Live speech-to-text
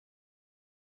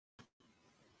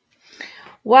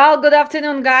Well, good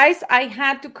afternoon, guys. I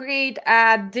had to create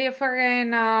a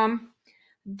different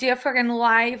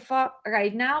live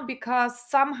right now because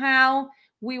somehow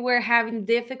we were having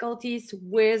difficulties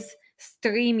with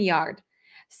StreamYard.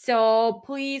 So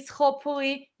please,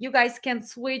 hopefully, you guys can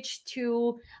switch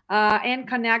to and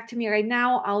connect to me right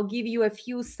now. I'll give you a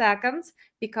few seconds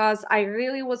because I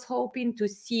really was hoping to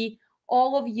see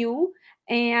all of you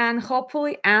and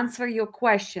hopefully answer your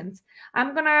questions.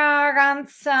 I'm gonna run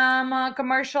some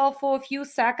commercial for a few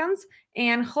seconds,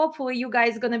 and hopefully you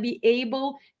guys gonna be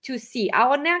able to see.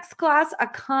 Our next class are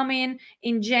coming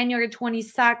in January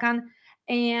 22nd,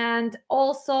 and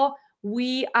also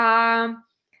we are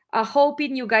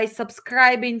hoping you guys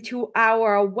subscribing to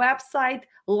our website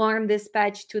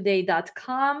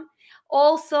learndispatchtoday.com.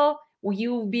 Also,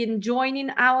 you've been joining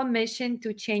our mission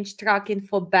to change trucking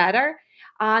for better.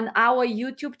 On our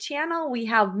YouTube channel, we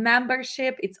have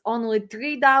membership. It's only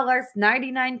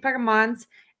 $3.99 per month,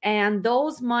 and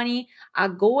those money are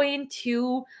going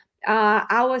to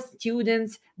our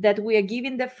students that we are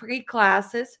giving the free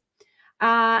classes.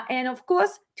 And of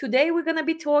course, today we're going to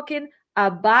be talking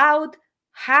about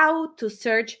how to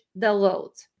search the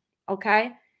loads.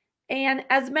 Okay. And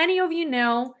as many of you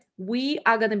know, we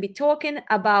are going to be talking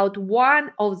about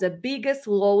one of the biggest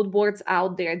load boards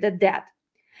out there, the DAT.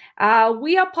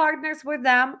 We are partners with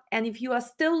them. And if you are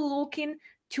still looking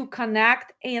to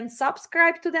connect and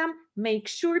subscribe to them, make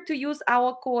sure to use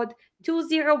our code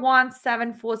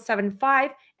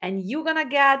 2017475 and you're going to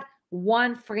get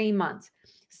 1 free month.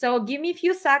 So give me a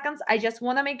few seconds. I just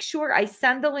want to make sure I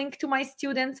send the link to my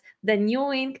students, the new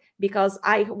link, because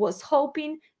I was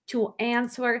hoping to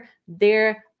answer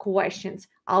their questions.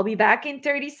 I'll be back in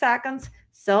 30 seconds.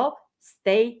 So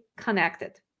stay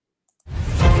connected.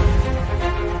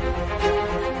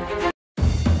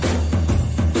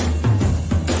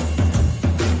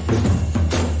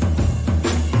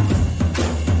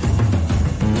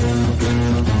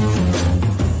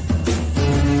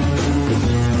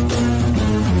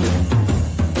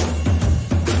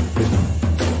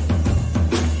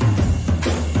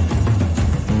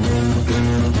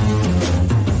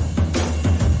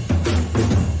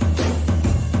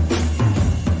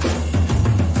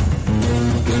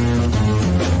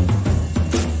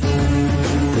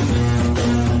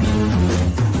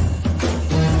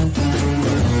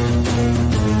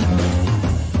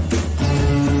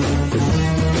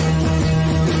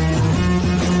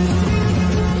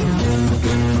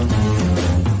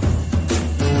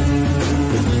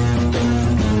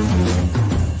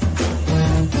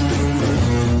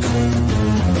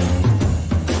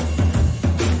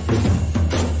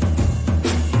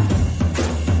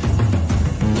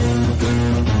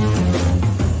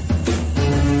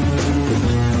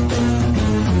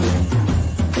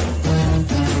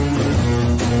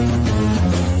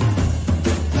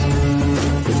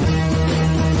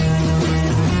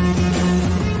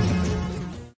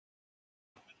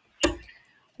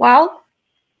 Well,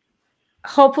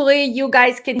 hopefully you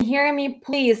guys can hear me.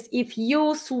 Please, if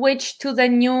you switch to the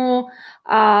new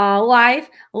live,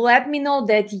 let me know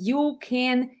that you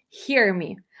can hear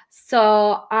me.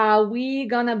 So we're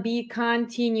gonna be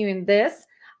continuing this.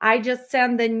 I just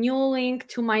sent the new link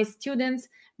to my students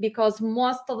because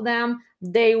most of them,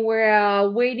 they were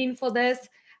waiting for this,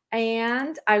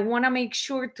 and I want to make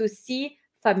sure to see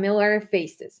familiar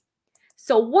faces.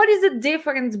 So what is the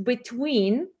difference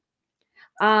between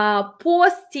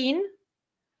posting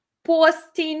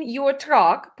your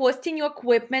truck, posting your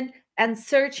equipment, and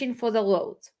searching for the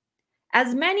loads?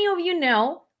 As many of you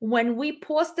know, when we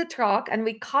post the truck, and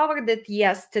we covered it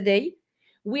yesterday,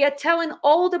 we are telling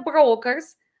all the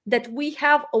brokers that we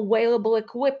have available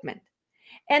equipment.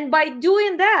 And by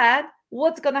doing that,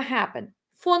 what's going to happen?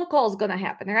 Phone calls going to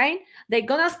happen, right? They're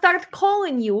going to start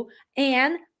calling you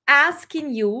and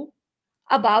asking you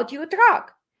about your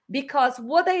truck. Because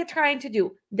what they are trying to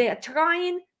do, they are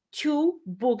trying to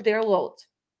book their loads.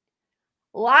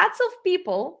 Lots of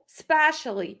people,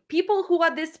 especially people who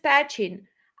are dispatching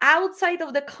outside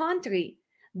of the country,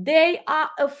 they are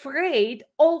afraid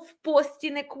of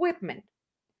posting equipment.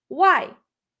 Why?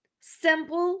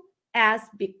 Simple as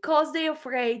because they're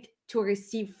afraid to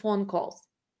receive phone calls.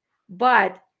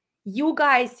 But you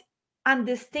guys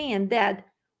understand that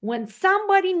when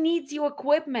somebody needs your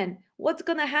equipment, what's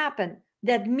going to happen?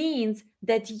 That means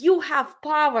that you have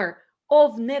power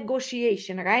of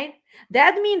negotiation, right?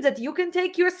 That means that you can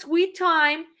take your sweet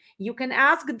time, you can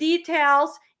ask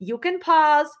details, you can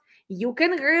pause, you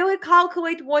can really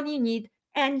calculate what you need,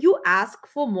 and you ask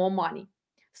for more money.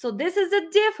 So this is the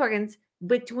difference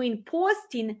between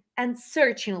posting and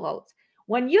searching loads.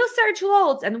 When you search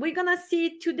loads, and we're going to see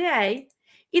it today,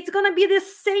 it's going to be the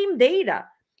same data.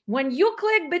 When you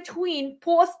click between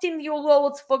posting your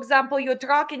loads, for example, your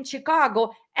truck in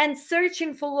Chicago, and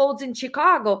searching for loads in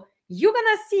Chicago, you're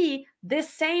going to see the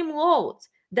same loads.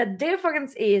 The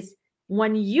difference is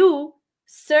when you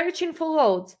searching for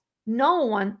loads, no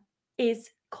one is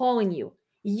calling you.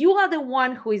 You are the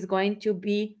one who is going to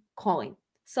be calling.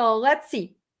 So let's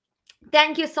see.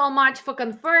 Thank you so much for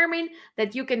confirming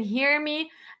that you can hear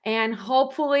me, and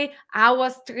hopefully our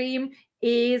stream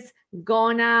is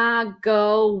gonna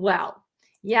go well.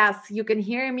 Yes, you can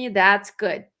hear me. That's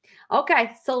good.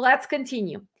 Okay, so let's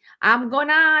continue. I'm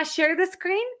gonna share the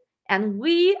screen and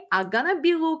we are gonna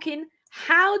be looking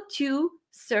how to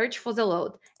search for the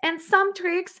load and some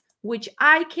tricks which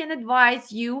I can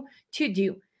advise you to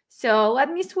do. So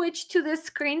let me switch to the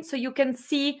screen so you can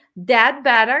see that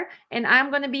better. And I'm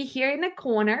going to be here in the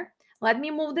corner. Let me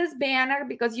move this banner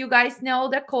because you guys know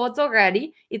the codes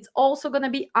already. It's also going to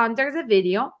be under the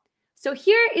video. So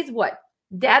here is what?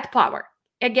 DAT Power.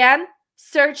 Again,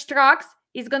 search trucks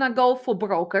is going to go for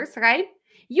brokers, right?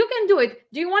 You can do it.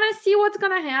 Do you want to see what's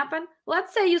going to happen?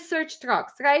 Let's say you search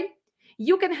trucks, right?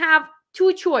 You can have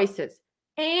two choices,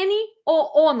 any or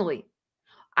only.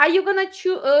 Are you going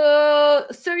to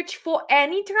search for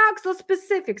any trucks or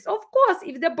specifics? Of course,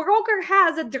 if the broker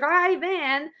has a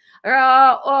drive-in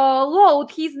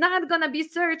load, he's not going to be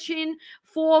searching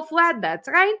for flatbeds,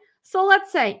 right? So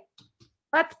let's say,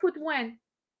 let's put when.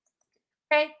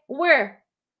 Okay, where?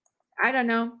 I don't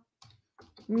know.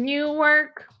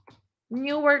 Newark,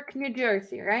 New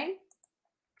Jersey, right?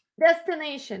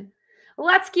 Destination.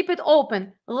 Let's keep it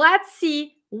open. Let's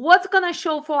see what's going to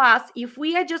show for us if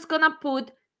we are just going to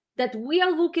put that we are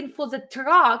looking for the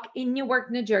truck in Newark,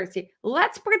 New Jersey.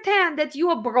 Let's pretend that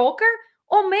you're a broker,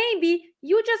 or maybe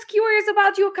you're just curious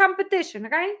about your competition,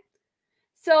 right?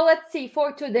 So let's see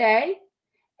for today.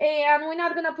 And we're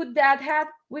not going to put that hat.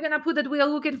 We're going to put that we are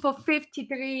looking for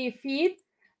 53 feet.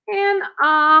 And,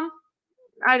 I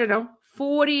don't know,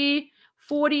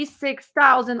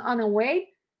 46,000 on a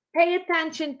weight. Pay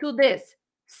attention to this.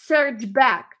 Search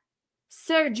back.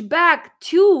 Search back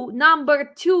to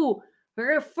number 2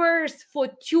 refers for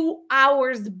 2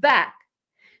 hours back.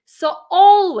 So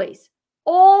always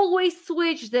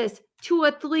switch this to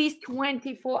at least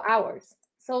 24 hours.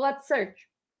 So let's search.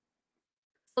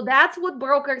 So that's what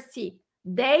brokers see.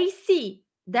 They see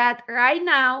that right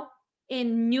now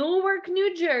in Newark,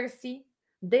 New Jersey,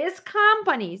 these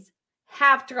companies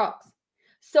have trucks.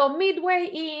 So Midway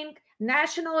Inc.,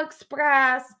 National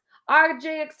Express,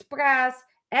 RJ Express,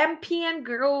 MPN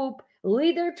Group,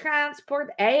 Leader Transport,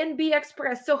 A&B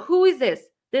Express. So who is this?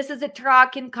 This is a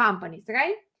trucking companies,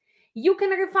 right? You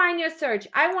can refine your search.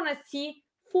 I want to see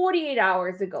 48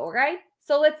 hours ago, right?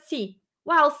 So let's see.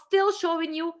 While still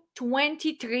showing you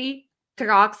 23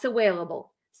 trucks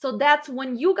available. So that's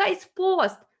when you guys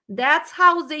post. That's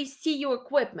how they see your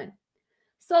equipment.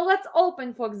 So let's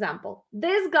open, for example,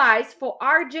 these guys for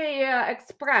RJ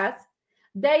Express.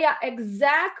 They are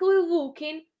exactly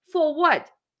looking for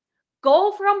what?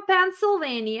 Go from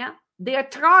Pennsylvania. Their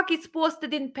truck is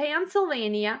posted in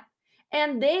Pennsylvania,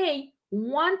 and they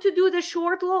want to do the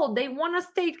short load. They want to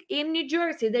stay in New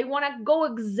Jersey. They want to go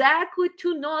exactly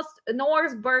to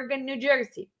North Bergen, New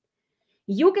Jersey.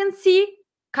 You can see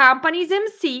companies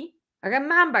MC.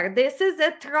 Remember, this is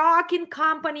a trucking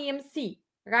company MC,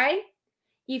 right?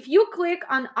 If you click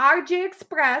on RJ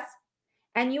Express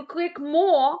and you click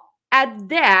more at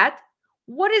that,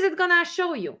 what is it going to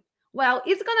show you? Well,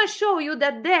 it's going to show you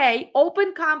that they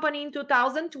opened company in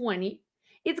 2020.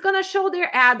 It's going to show their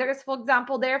address. For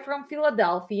example, they're from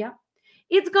Philadelphia.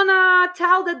 It's going to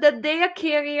tell that they are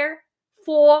carrier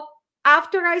for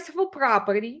authorized for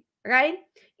property, right?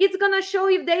 It's going to show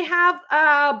if they have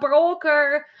a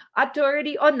broker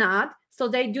authority or not. So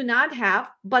they do not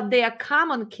have, but they are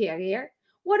common carrier.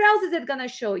 What else is it going to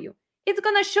show you? It's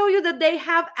going to show you that they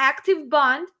have active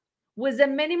bond with a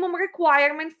minimum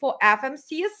requirement for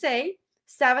FMCSA,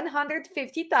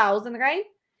 750,000, right?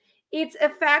 It's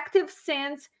effective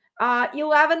since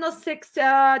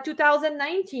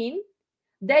 11/06/2019.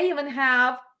 They even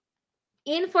have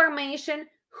information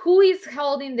who is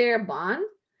holding their bond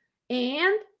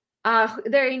and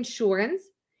their insurance.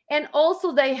 And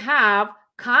also they have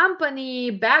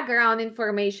company background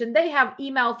information. They have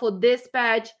email for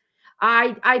dispatch.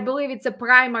 I believe it's a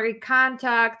primary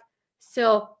contact.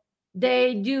 So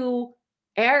they do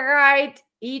air ride,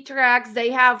 e-tracks. They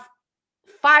have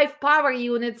 5 power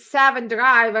units, 7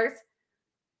 drivers.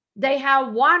 They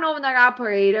have 1 owner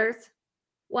operators.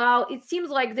 Well, it seems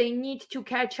like they need to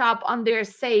catch up on their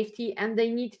safety and they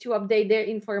need to update their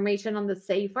information on the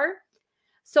safer.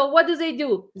 So what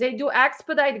do? They do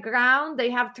expedite ground. They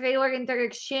have trailer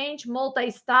inter-exchange,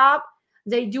 multi-stop.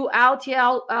 They do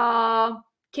LTL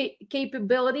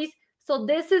capabilities. So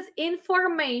this is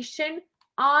information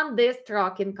on this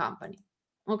trucking company.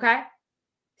 Okay.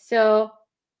 So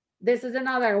this is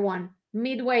another one.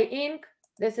 Midway Inc.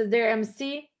 This is their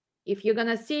MC. If you're going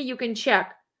to see, you can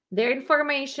check their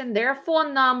information, their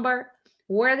phone number,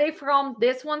 where they from.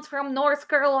 This one's from North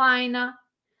Carolina.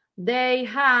 They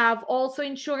have also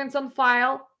insurance on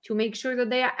file to make sure that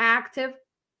they are active,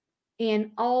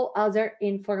 and all other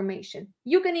information.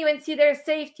 You can even see their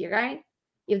safety, right?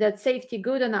 If that safety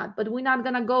good or not, but we're not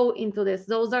going to go into this.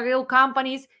 Those are real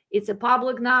companies. It's a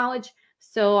public knowledge.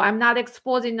 So I'm not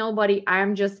exposing nobody.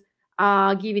 I'm just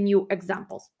giving you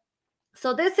examples.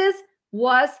 So this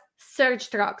was search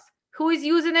trucks. Who is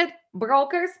using it?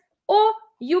 Brokers, or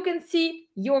you can see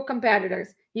your competitors.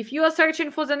 If you are searching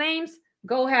for the names,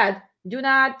 go ahead. Do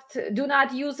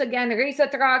not use again Risa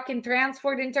Trucking,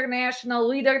 Transport International,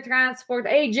 Leader Transport,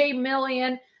 AJ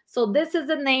Million. So this is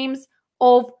the names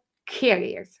of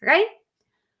carriers, right?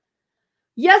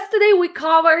 Yesterday we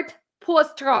covered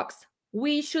post trucks.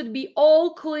 We should be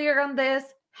all clear on this,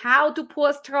 how to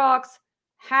post trucks,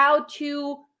 how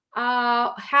to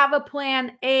have a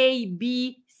plan A,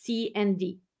 B, C, and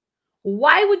D.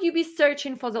 Why would you be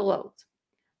searching for the loads?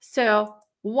 So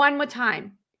one more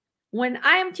time, when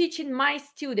I am teaching my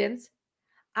students,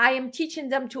 I am teaching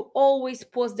them to always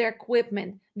post their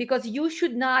equipment, because you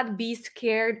should not be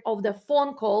scared of the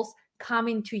phone calls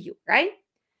coming to you, right?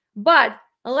 But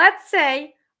let's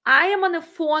say I am on the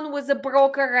phone with a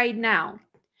broker right now,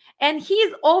 and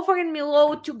he's offering me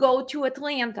load to go to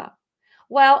Atlanta.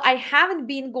 Well, I haven't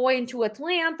been going to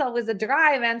Atlanta with a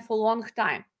drive-in for a long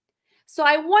time. So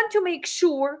I want to make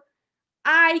sure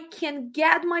I can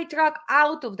get my truck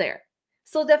out of there.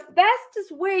 So the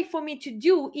fastest way for me to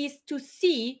do is to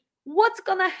see what's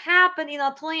going to happen in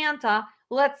Atlanta.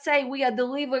 Let's say we are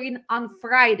delivering on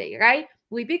Friday, right?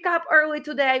 We pick up early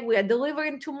today. We are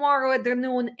delivering tomorrow at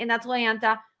noon in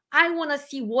Atlanta. I want to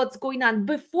see what's going on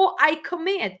before I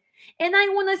commit. And I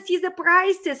want to see the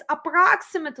prices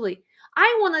approximately.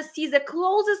 I want to see the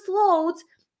closest loads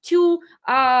to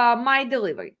my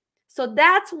delivery. So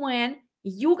that's when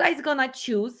you guys gonna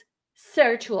choose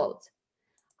search loads.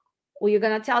 Well, you're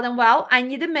gonna tell them, well, I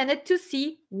need a minute to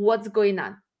see what's going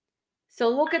on. So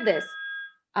look at this.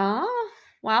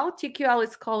 Well, TQL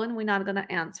is calling. We're not gonna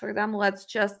answer them. Let's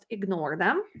just ignore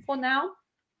them for now.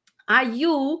 Are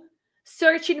you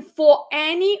searching for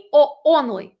any or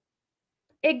only?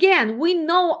 Again, we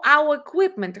know our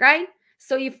equipment, right?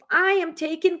 So if I am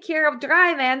taking care of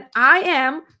drive-in, I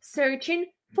am searching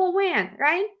for when,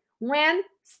 right? When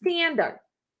standard.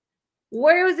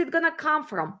 Where is it going to come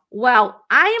from? Well,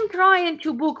 I am trying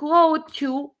to book load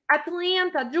to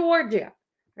Atlanta, Georgia,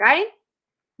 right?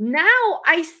 Now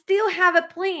I still have a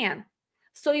plan.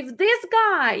 So if this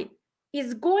guy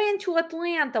is going to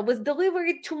Atlanta with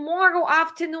delivery tomorrow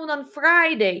afternoon on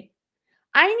Friday,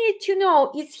 I need to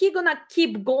know, is he going to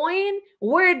keep going?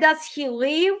 Where does he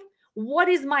live? What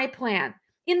is my plan?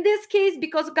 In this case,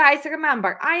 because guys,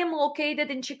 remember, I am located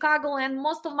in Chicagoland.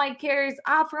 Most of my carriers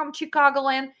are from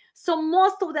Chicagoland. So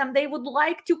most of them, they would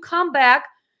like to come back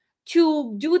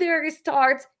to do their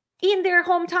restarts in their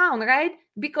hometown, right?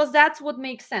 Because that's what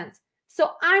makes sense.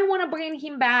 So I want to bring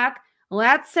him back.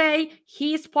 Let's say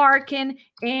he's parking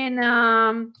in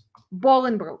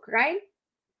Bolingbrook, right?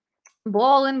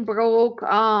 Bolingbrook,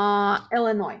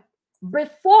 Illinois.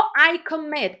 Before I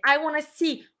commit, I want to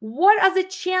see what are the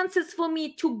chances for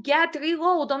me to get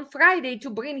reload on Friday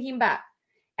to bring him back.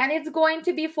 And it's going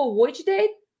to be for which date?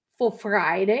 For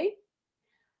Friday.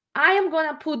 I am going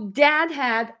to put DAT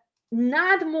head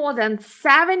not more than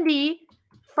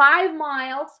 75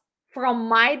 miles from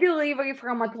my delivery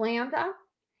from Atlanta.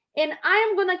 And I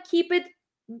am going to keep it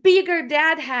bigger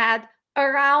DAT head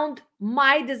around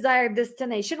my desired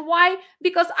destination. Why?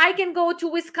 Because I can go to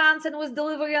Wisconsin with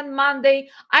delivery on Monday.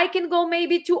 I can go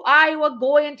maybe to Iowa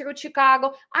going through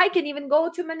Chicago. I can even go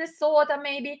to Minnesota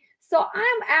maybe. So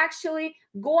I'm actually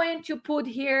going to put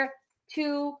here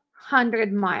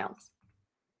 200 miles.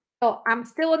 So I'm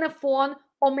still on the phone,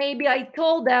 or maybe I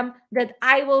told them that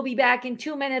I will be back in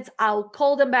 2 minutes. I'll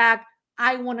call them back.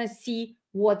 I want to see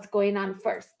what's going on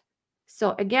first.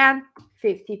 So again,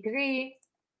 53,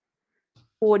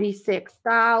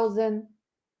 46,000,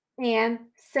 and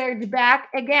search back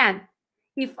again.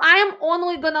 If I'm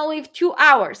only going to leave 2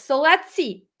 hours, so let's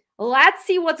see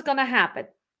what's going to happen.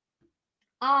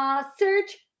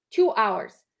 Search 2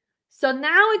 hours. So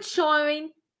now it's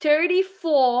showing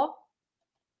 34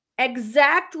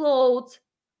 exact loads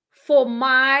for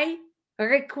my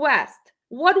request.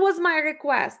 What was my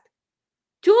request?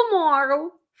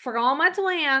 Tomorrow from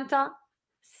Atlanta,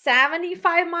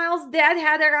 75 miles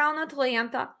deadhead around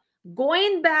Atlanta,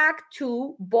 going back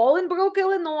to Bolingbrook,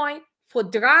 Illinois for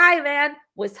drive-in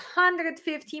with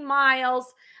 150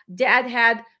 miles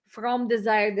deadhead from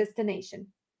desired destination.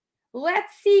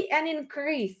 Let's see an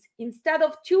increase. Instead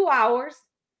of 2 hours,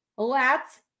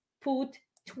 let's put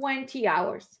 20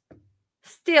 hours.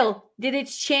 Still, did it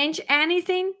change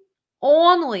anything?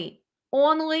 Only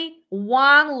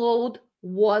one load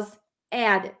was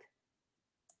added.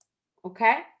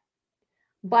 Okay?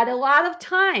 But a lot of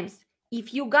times,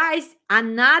 if you guys are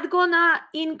not gonna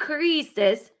increase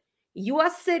this, you are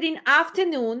sitting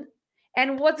afternoon,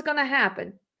 and what's gonna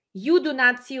happen? You do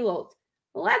not see loads.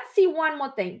 Let's see one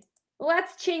more thing.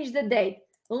 Let's change the date.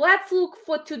 Let's look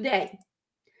for today.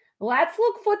 Let's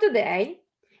look for today,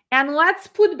 and let's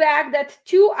put back that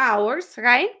 2 hours,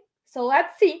 right? So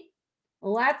let's see.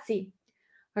 Let's see.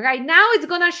 Right now, it's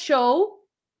gonna show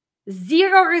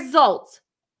 0 results.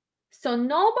 So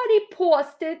nobody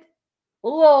posted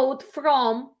load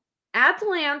from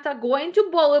Atlanta going to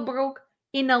Bolingbrook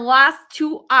in the last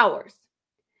 2 hours.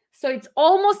 So it's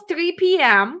almost 3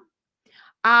 p.m.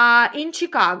 In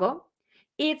Chicago.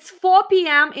 It's 4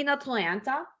 p.m. in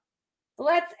Atlanta.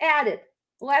 Let's add it.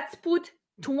 Let's put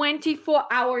 24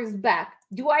 hours back.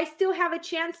 Do I still have a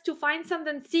chance to find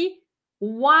something? See,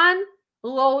 one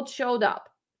load showed up.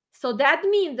 So that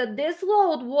means that this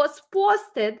load was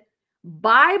posted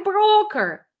by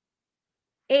broker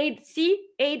 8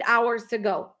 hours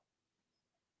ago.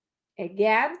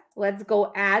 Again, let's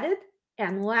go add it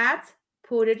and let's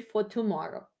put it for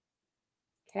tomorrow.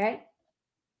 Okay,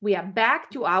 we are back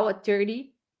to our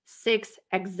 36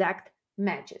 exact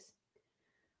matches.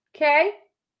 Okay,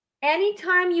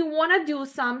 anytime you want to do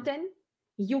something,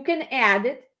 you can add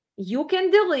it, you can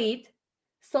delete.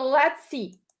 So let's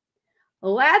see.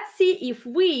 Let's see if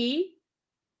we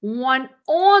want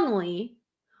only,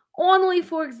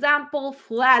 for example,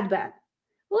 flatbed.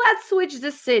 Let's switch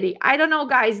the city. I don't know,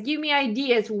 guys. Give me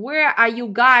ideas. Where are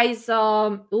you guys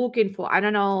looking for? I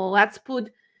don't know. Let's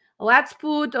put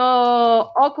Oklahoma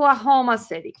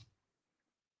City.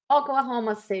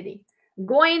 Oklahoma City.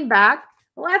 Going back,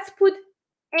 let's put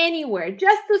anywhere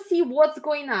just to see what's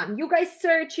going on. You guys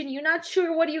searching, you're not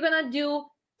sure what you're gonna do.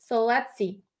 So let's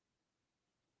see.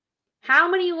 How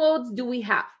many loads do we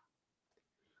have?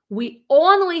 We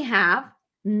only have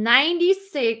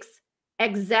 96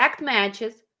 exact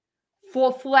matches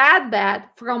for flatbed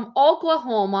from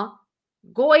Oklahoma,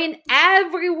 going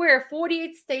everywhere,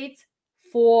 48 states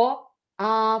for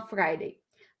Friday.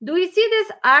 Do you see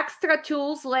this extra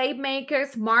tools, lab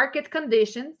makers, market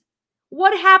conditions?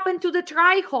 What happened to the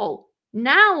tri-hole?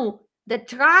 Now the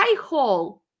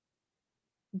tri-hole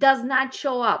does not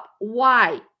show up.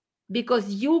 Why? Because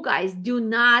you guys do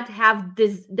not have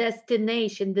this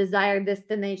destination, desired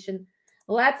destination.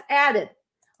 Let's add it.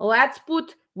 Let's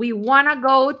put, we want to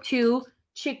go to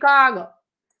Chicago.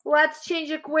 Let's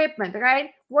change equipment,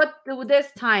 right? What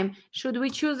this time? Should we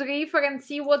choose reefer and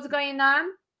see what's going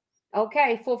on?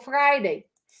 Okay, for Friday,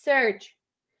 search.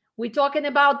 We're talking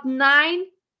about 9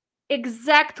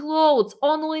 exact loads,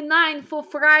 only 9 for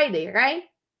Friday, right?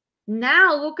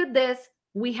 Now look at this.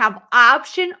 We have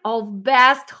option of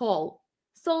best hole.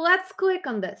 So let's click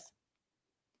on this.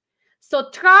 So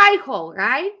tri-hole,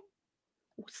 right?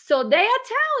 So they are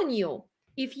telling you,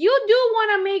 if you do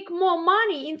want to make more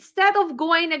money, instead of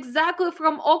going exactly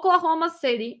from Oklahoma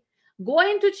City,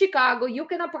 going to Chicago, you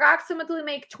can approximately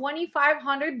make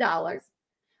 $2,500.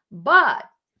 But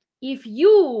if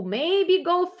you maybe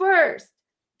go first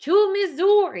to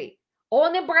Missouri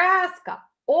or Nebraska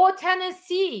or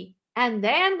Tennessee, and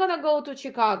then gonna go to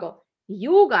Chicago,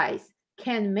 you guys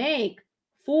can make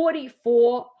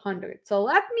 $4,400. So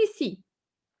let me see.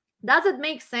 Does it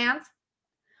make sense?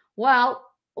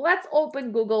 Well, let's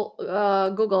open Google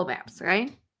Maps,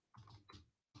 right?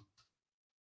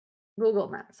 Google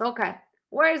Maps. Okay.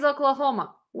 Where is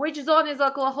Oklahoma? Which zone is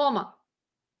Oklahoma?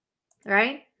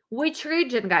 Right? Which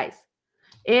region, guys?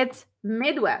 It's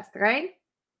Midwest, right?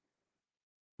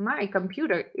 My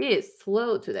computer is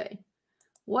slow today.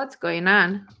 What's going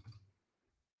on?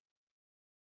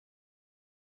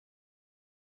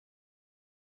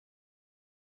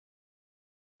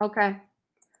 Okay.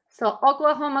 So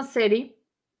Oklahoma City.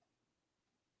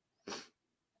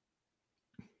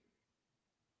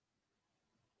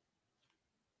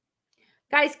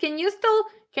 Guys, can you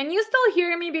still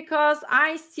hear me? Because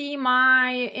I see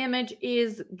my image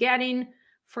is getting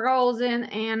frozen,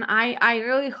 and I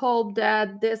really hope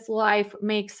that this live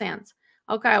makes sense.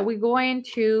 Okay, we're going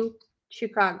to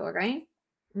Chicago, right?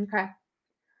 Okay.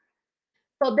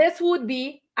 So this would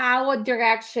be our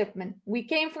direct shipment. We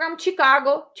came from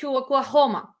Chicago to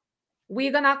Oklahoma.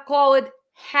 We're going to call it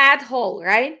head haul,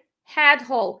 right? Head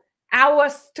haul. Our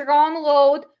strong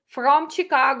load from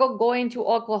Chicago going to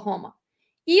Oklahoma.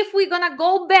 If we're going to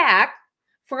go back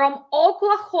from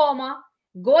Oklahoma,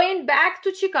 going back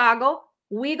to Chicago,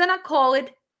 we're going to call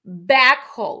it back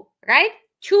haul, right?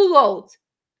 Two loads.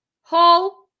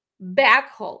 Haul,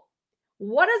 back haul.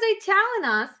 What are they telling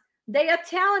us? They are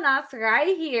telling us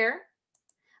right here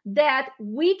that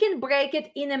we can break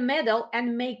it in the middle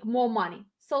and make more money.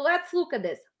 So let's look at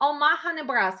this. Omaha,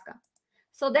 Nebraska.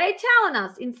 So they're telling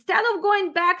us instead of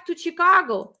going back to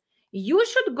Chicago, you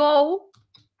should go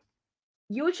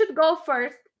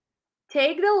first,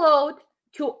 take the load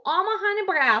to Omaha,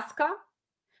 Nebraska,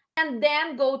 and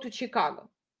then go to Chicago.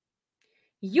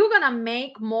 You're gonna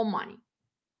make more money.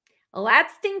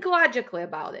 Let's think logically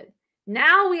about it.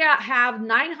 Now we have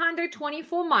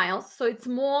 924 miles, so it's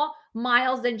more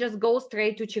miles than just go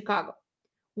straight to Chicago.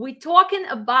 We're talking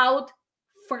about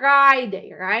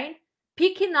Friday, right?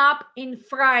 Picking up in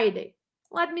Friday.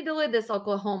 Let me delete this,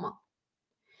 Oklahoma.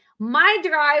 My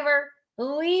driver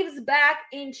lives back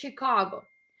in Chicago.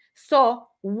 So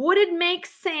would it make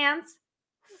sense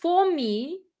for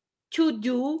me to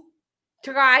do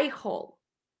tri-haul?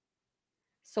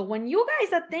 So when you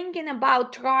guys are thinking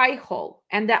about tri-haul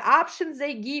and the options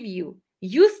they give you,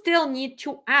 you still need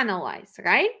to analyze,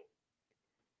 right?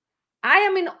 I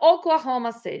am in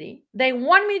Oklahoma City. They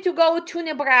want me to go to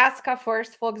Nebraska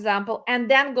first, for example, and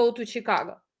then go to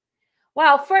Chicago.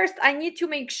 Well, first I need to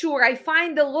make sure I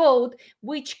find the load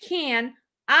which can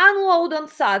unload on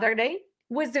Saturday.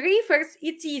 With reefers,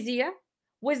 it's easier.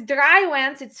 With dry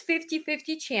vans, it's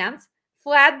 50-50 chance.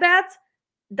 Flatbeds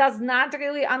does not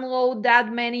really unload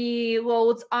that many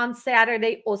loads on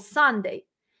Saturday or Sunday.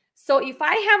 So if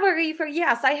I have a reefer,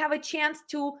 yes, I have a chance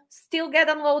to still get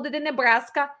unloaded in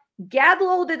Nebraska, get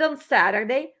loaded on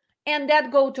Saturday, and then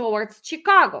go towards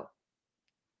Chicago.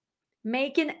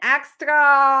 Making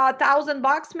extra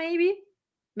 $1,000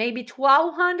 maybe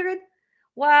 1,200.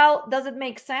 Well, does it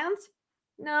make sense?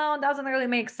 No, it doesn't really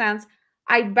make sense.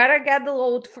 I better get the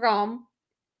load from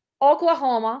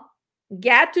Oklahoma,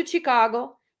 get to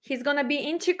Chicago. He's gonna be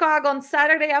in Chicago on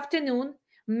Saturday afternoon.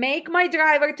 Make my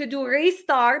driver to do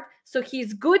restart so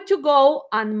he's good to go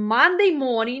on Monday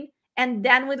morning, and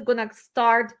then we're gonna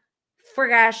start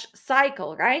fresh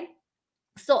cycle, right?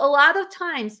 So a lot of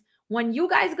times when you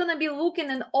guys gonna be looking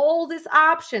at all these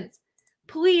options,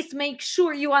 please make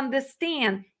sure you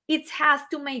understand it has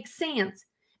to make sense,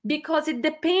 because it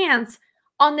depends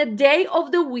on the day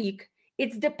of the week.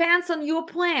 It depends on your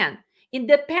plan. It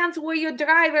depends where your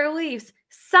driver lives.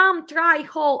 Some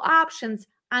tri-haul options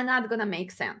are not gonna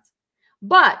make sense.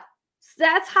 But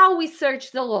that's how we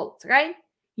search the loads, right?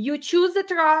 You choose the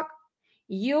truck,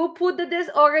 you put this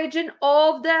origin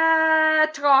of the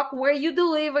truck, where you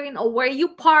delivering or where you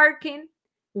parking,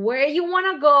 where you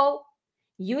want to go.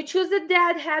 You choose the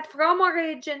deadhead from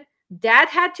origin,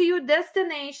 deadhead to your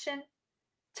destination,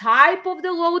 type of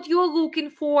the load you're looking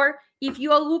for. If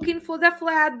you are looking for the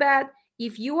flatbed,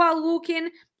 if you are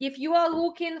looking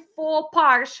for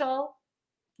partial,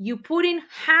 you put in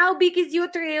how big is your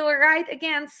trailer, right?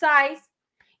 Again, size.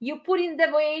 You put in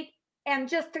the weight. And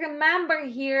just remember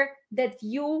here that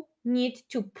you need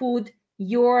to put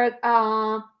your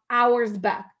hours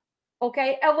back.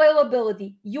 Okay,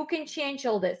 availability. You can change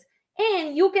all this.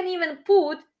 And you can even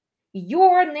put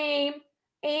your name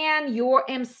and your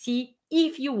MC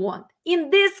if you want.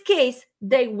 In this case,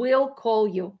 they will call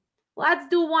you. Let's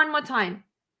do one more time.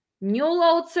 New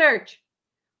load search.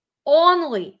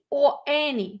 Only or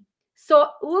any. So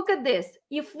look at this.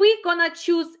 If we're gonna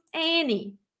choose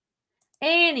any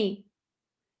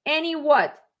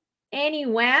what? Any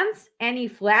vans, any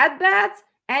flatbeds,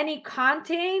 any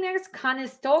containers,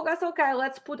 Conestogas. Okay,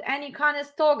 let's put any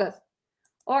Conestogas.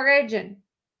 Origin.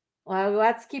 Well,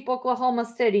 let's keep Oklahoma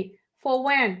City. For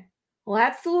when?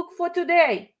 Let's look for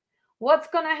today. What's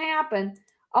gonna happen?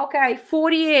 Okay,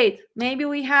 48. Maybe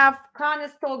we have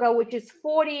Conestoga, which is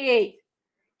 48.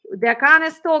 The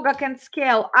Conestoga can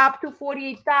scale up to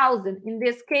 48,000. In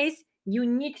this case, you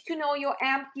need to know your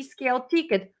empty scale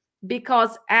ticket,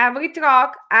 because every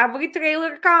truck, every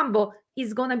trailer combo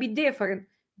is going to be different.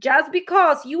 Just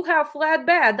because you have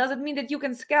flatbed doesn't mean that you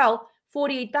can scale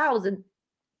 48,000.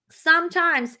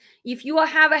 Sometimes if you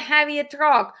have a heavier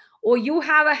truck, or you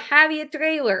have a heavier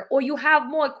trailer, or you have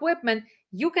more equipment,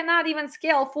 you cannot even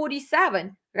scale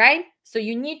 47, right? So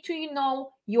you need to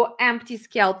know your empty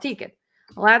scale ticket.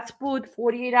 Let's put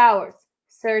 48 hours.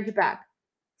 Search back.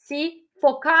 See,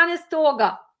 for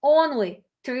Conestoga, only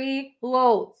 3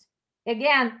 loads.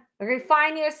 Again,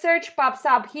 refine your search pops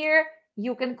up here.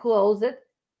 you can close it,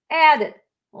 add it.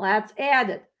 Let's add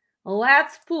it.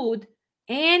 Let's put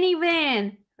any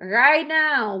van right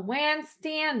now, van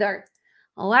standard.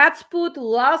 Let's put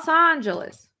Los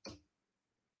Angeles.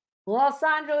 Los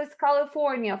Angeles,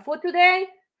 California. For today,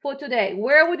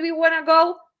 where would we want to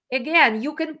go? Again,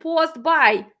 you can post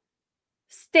by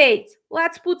states.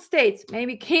 Let's put states.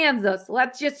 Maybe Kansas.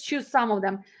 Let's just choose some of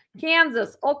them.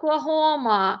 Kansas,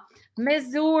 Oklahoma,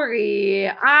 Missouri,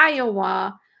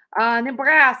 Iowa,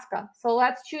 Nebraska. So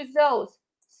let's choose those.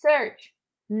 Search.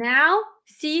 Now,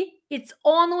 see, it's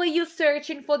only you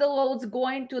searching for the loads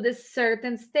going to the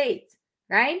certain states,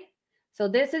 right? So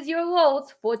this is your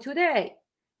loads for today.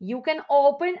 You can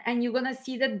open and you're going to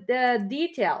see the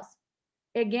details.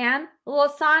 Again,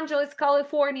 Los Angeles,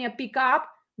 California pickup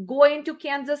going to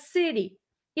Kansas City.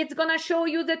 It's going to show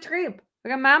you the trip.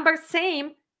 Remember,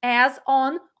 same as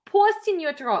on posting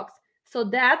your trucks. So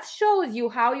that shows you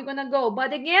how you're going to go.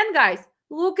 But again, guys,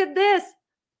 look at this.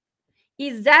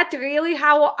 Is that really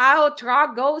how our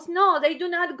truck goes? No, they do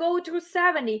not go through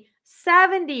 70.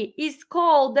 70 is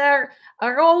called the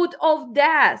road of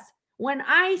death. When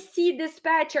I see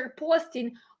dispatcher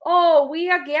posting, oh, we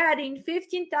are getting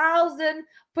 15,000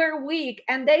 per week,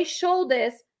 and they show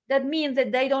this, that means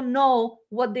that they don't know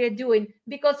what they're doing,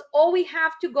 because or we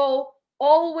have to go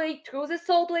all the way through the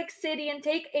Salt Lake City and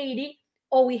take 80,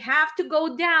 or we have to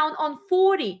go down on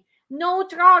 40. No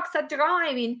trucks are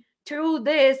driving through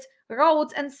this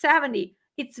roads and 70.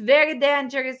 It's very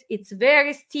dangerous. It's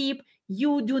very steep.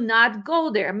 You do not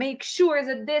go there. Make sure as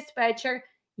a dispatcher,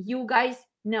 you guys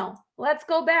know. Let's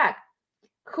go back.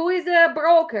 Who is a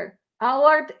broker?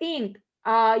 Alert Inc.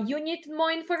 You need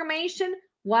more information?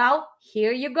 Well,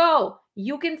 here you go.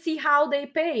 You can see how they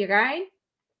pay, right?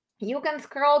 You can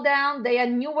scroll down. They are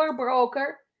newer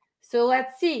broker. So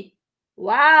let's see.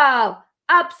 Wow.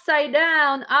 Upside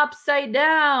down, upside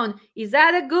down. Is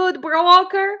that a good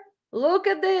broker? Look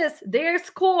at this. Their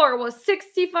score was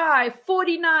 65,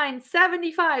 49,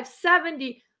 75,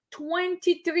 70,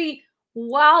 23.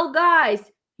 Well,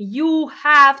 guys, you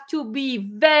have to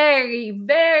be very,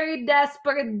 very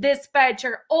desperate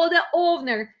dispatcher or the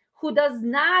owner who does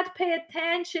not pay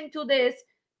attention to this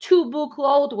to book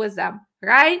load with them,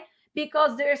 right?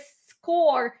 Because their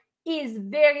score is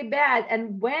very bad.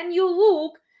 And when you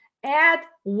look at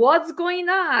what's going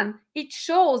on, it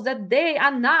shows that they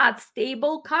are not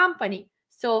stable company.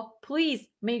 So please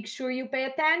make sure you pay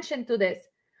attention to this.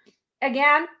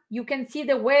 Again, you can see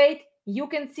the weight, you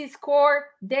can see score,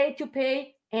 day to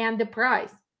pay, and the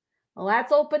price.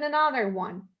 Let's open another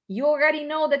one. You already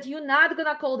know that you're not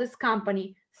gonna call this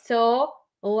company. So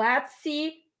let's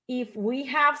see if we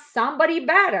have somebody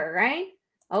better, right?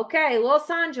 Okay, Los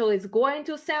Angeles going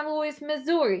to St. Louis,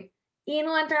 Missouri,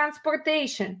 inland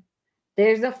transportation.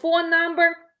 There's a phone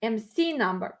number, MC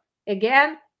number.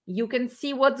 Again, you can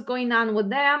see what's going on with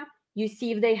them. You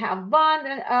see if they have bond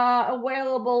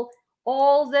available,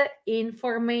 all the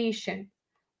information.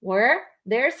 Where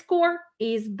their score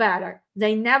is better.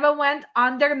 They never went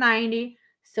under 90.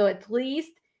 So at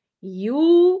least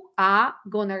you are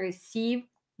going to receive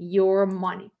your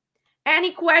money.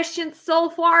 Any questions so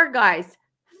far, guys,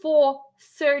 for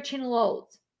searching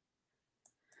loads?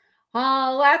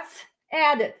 Let's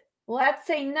add it. Let's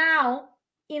say now,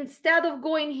 instead of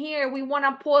going here, we want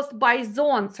to post by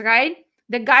zones, right?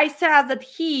 The guy says that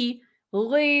he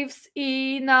lives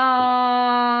in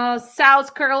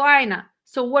South Carolina.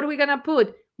 So what are we going to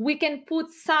put? We can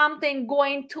put something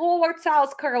going towards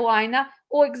South Carolina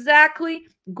or exactly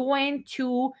going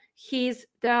to his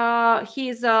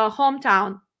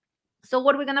hometown. So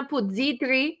what are we going to put?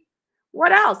 Z3.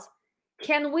 What else?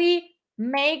 Can we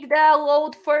make the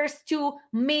load first to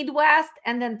Midwest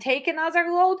and then take another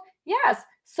load? Yes.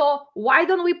 So why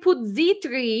don't we put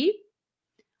Z3?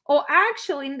 Or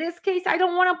actually, in this case, I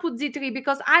don't want to put Z3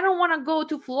 because I don't want to go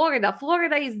to Florida.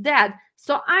 Florida is dead.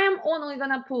 So I am only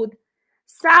going to put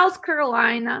South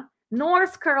Carolina,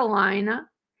 North Carolina,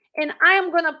 and I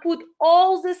am going to put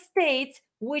all the states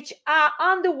which are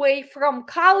on the way from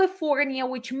California,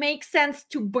 which makes sense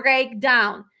to break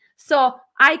down. So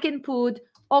I can put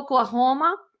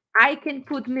Oklahoma, I can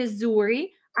put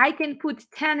Missouri, I can put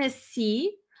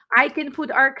Tennessee, I can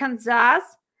put Arkansas,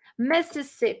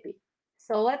 Mississippi.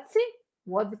 So let's see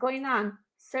what's going on.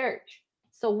 Search.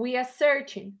 So we are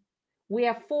searching. We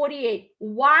have 48.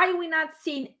 Why are we not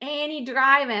seeing any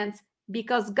drive-ins?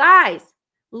 Because guys,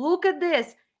 look at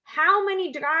this. How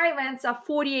many drive-ins are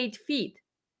 48 feet?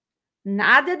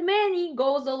 Not that many,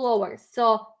 goes the lower.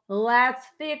 So let's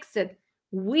fix it.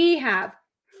 We have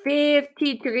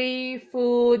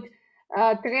 53-foot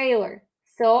trailer.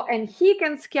 So, and he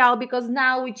can scale because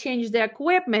now we changed the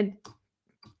equipment.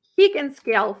 He can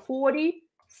scale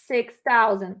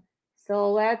 46,000.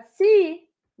 So let's see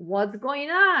what's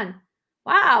going on.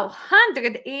 Wow,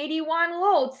 181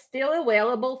 loads still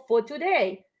available for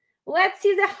today. Let's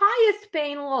see the highest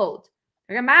paying load.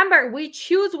 Remember, we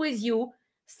choose with you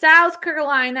South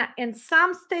Carolina and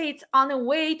some states on the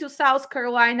way to South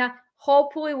Carolina.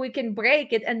 Hopefully we can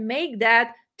break it and make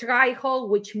that tri-hole,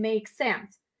 which makes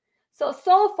sense.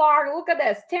 So far, look at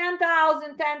this,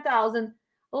 10,000, 10,000.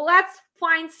 Let's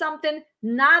find something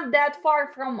not that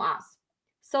far from us.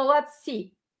 So let's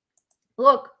see.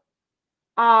 Look,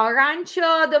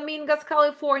 Rancho Dominguez,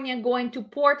 California, going to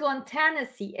Portland,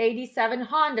 Tennessee,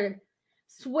 8,700.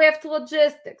 Swift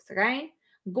Logistics, right?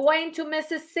 Going to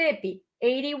Mississippi,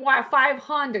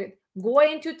 8,500.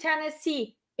 Going to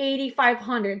Tennessee,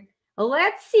 8,500.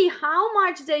 Let's see how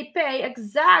much they pay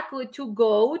exactly to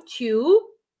go to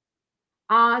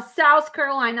South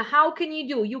Carolina. How can you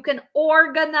do? You can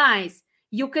organize.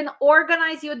 You can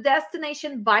organize your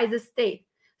destination by the state.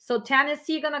 So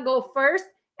Tennessee gonna go first,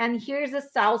 and here's the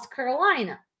South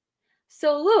Carolina.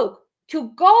 So look,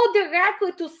 to go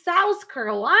directly to South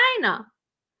Carolina,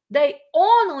 they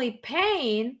only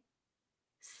paying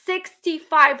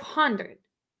 6,500.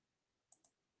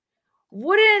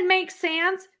 Wouldn't it make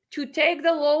sense to take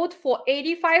the load for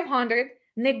 8,500,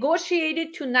 negotiate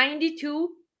it to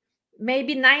 92,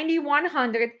 maybe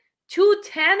 9,100 to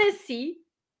Tennessee,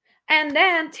 and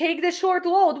then take the short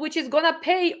load, which is going to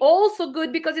pay also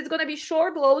good because it's going to be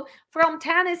short load from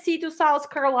Tennessee to South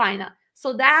Carolina.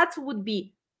 So that would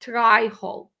be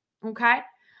tri-hole, okay?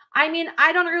 I mean,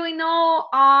 I don't really know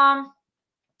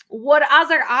what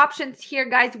other options here,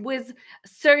 guys, with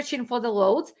searching for the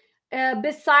loads,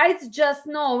 besides just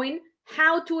knowing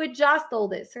how to adjust all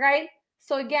this, right?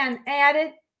 So again, add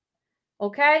it.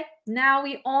 Okay, now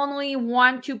we only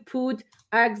want to put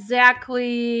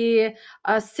exactly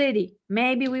a city.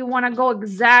 Maybe we want to go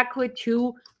exactly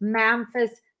to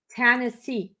Memphis,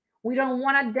 Tennessee. We don't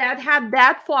want to head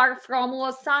that far from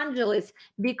Los Angeles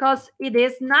because it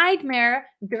is nightmare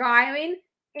driving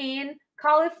in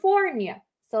California.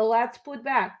 So let's put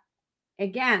back.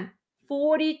 Again,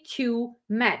 42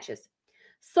 matches.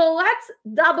 So let's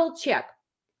double check.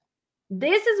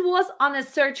 This was on a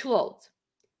search load.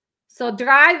 So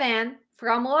drive in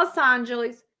from Los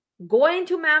Angeles, going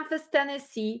to Memphis,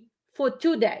 Tennessee for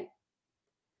 2 days.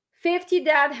 50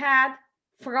 deadhead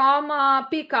from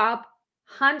pickup,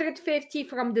 150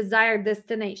 from desired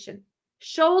destination.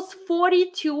 Shows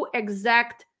 42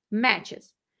 exact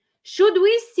matches. Should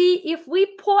we see if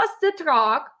we post the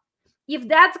truck, if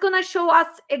that's going to show us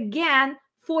again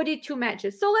 42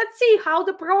 matches? So let's see how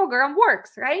the program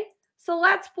works, right? So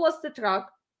let's post the truck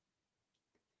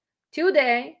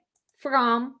today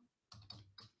from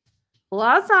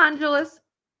Los Angeles,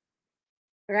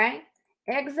 right?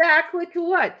 Exactly to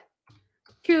what?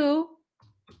 To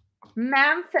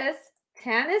Memphis,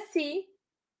 Tennessee,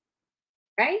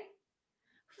 right?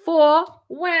 For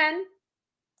when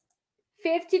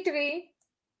 53,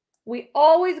 we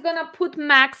always gonna put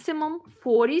maximum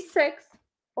 46.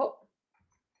 Oh,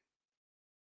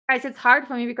 guys, it's hard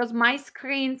for me because my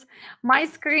screens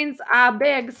are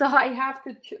big, so I have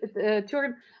to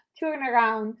turn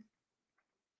around.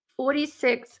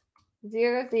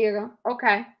 4600.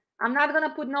 Okay, I'm not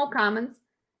gonna put no comments.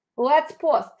 Let's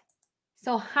post.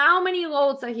 So how many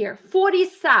loads are here?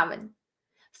 47.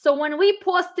 So when we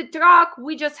post the truck,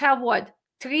 we just have what?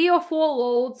 3 or 4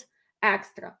 loads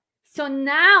extra. So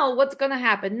now what's gonna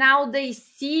happen? Now they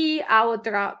see our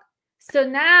truck. So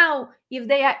now if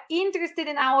they are interested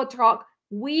in our truck,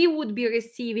 we would be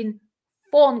receiving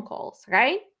phone calls,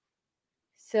 right?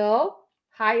 So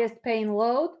highest paying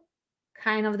load,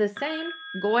 kind of the same.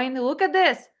 Going to look at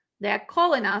this. They're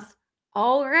calling us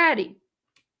already.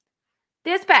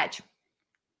 Dispatch.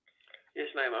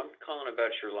 Yes, ma'am. I'm calling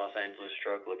about your Los Angeles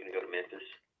truck looking to go to Memphis.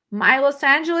 My Los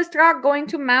Angeles truck going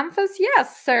to Memphis?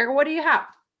 Yes, sir. What do you have?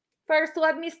 First,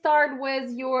 let me start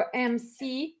with your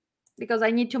MC because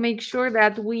I need to make sure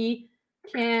that we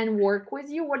can work with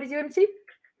you. What is your MC?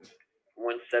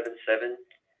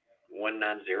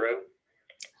 177190.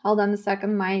 Hold on a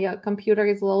second. My computer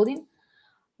is loading.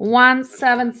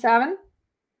 177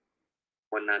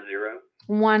 190.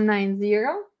 190.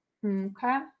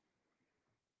 Okay.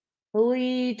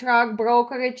 Lee Truck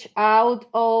Brokerage out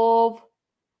of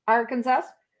Arkansas?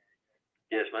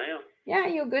 Yes, ma'am. Yeah,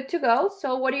 you're good to go.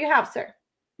 So what do you have, sir?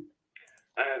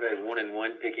 I have a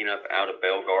 1-in-1 picking up out of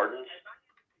Bell Gardens.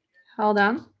 Hold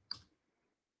on.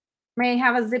 May I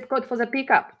have a zip code for the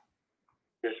pickup?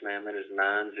 Yes, ma'am. That is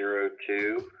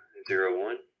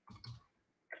 90201.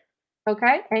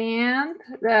 Okay, and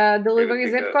the delivery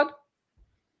zip code?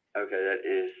 Okay, that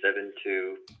is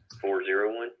 72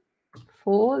 401.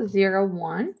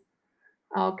 401.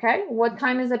 Okay. What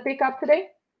time is the pickup today?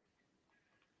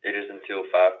 It is until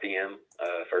 5 p.m.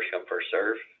 First come, first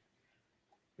serve.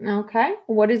 Okay.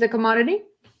 What is the commodity?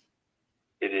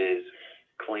 It is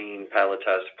clean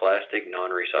palletized plastic,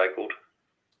 non-recycled.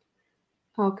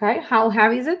 Okay. How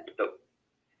heavy is it?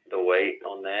 The weight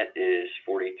on that is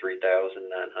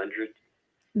 43,900.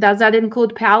 Does that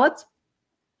include pallets?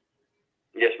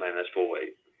 Yes, ma'am. That's full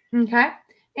weight. Okay.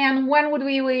 And when would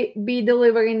we be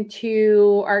delivering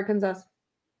to Arkansas?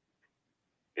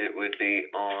 It would be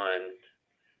on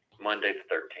Monday the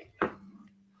 13th.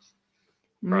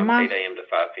 From 8 a.m. to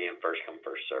 5 p.m. First come,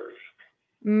 first serve.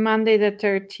 Monday the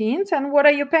 13th. And what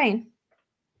are you paying?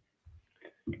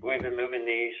 We've been moving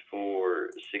these for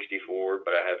 64,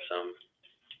 but I have some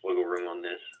wiggle room on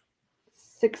this.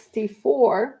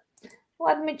 64.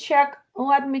 Let me check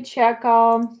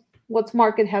what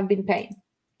market have been paying.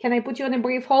 Can I put you on a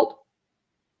brief hold?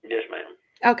 Yes, ma'am.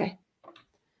 Okay.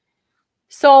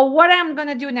 So what I'm going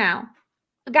to do now,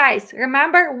 guys,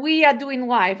 remember we are doing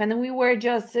live and we were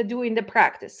just doing the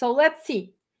practice. So let's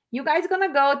see. You guys going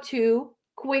to go to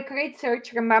quick rate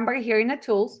search. Remember here in the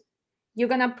tools, you're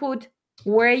going to put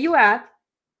where you at,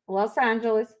 Los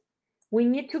Angeles. We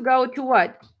need to go to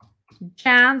what?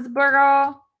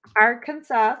 Janesboro,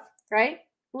 Arkansas, right?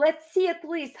 Let's see at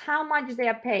least how much they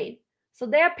are paying. So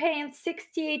they are paying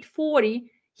 $68.40.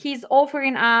 He's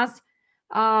offering us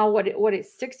what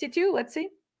is 62? Let's see.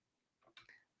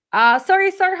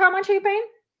 Sorry, sir, how much are you paying?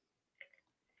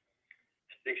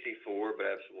 64, but I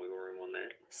have some wiggle room on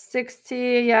that. 60,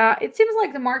 yeah. It seems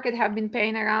like the market have been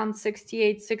paying around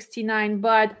 68, 69,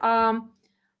 but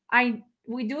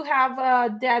we do have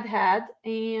a deadhead,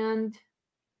 and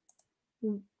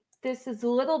this is a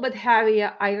little bit heavy.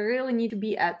 I really need to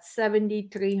be at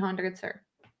 7,300, sir.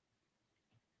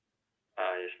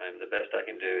 Yes, ma'am. The best I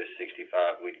can do is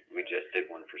 65. We just did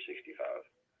one for 65.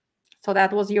 So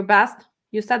that was your best?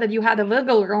 You said that you had a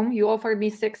wiggle room. You offered me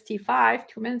 65.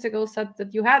 2 minutes ago said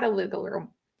that you had a wiggle room.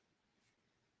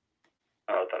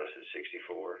 Oh, I thought it said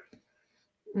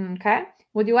 64. Okay.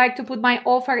 Would you like to put my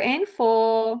offer in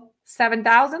for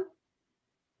 7,000?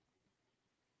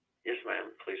 Yes,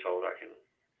 ma'am. Please hold. I can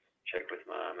check with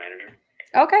my manager.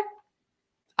 Okay.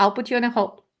 I'll put you on a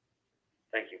hold.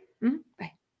 Thank you.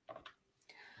 Bye.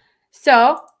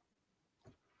 So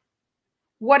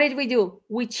what did we do?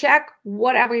 We check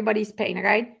what everybody's paying,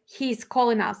 right? He's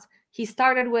calling us. He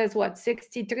started with what?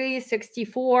 63,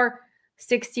 64,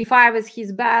 65 is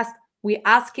his best. We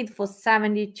asked it for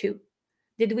 72.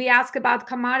 Did we ask about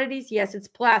commodities? Yes, it's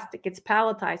plastic. It's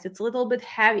palletized. It's a little bit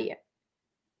heavier.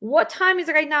 What time is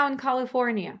right now in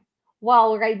California?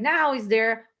 Well, right now is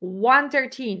there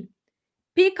 1:13.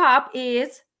 Pickup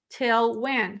is till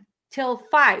when? Till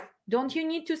 5. Don't you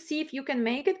need to see if you can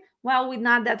make it? Well, we're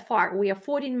not that far. We are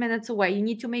 14 minutes away. You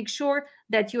need to make sure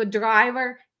that your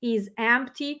driver is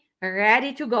empty,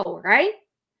 ready to go, right?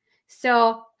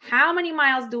 So how many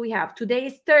miles do we have? Today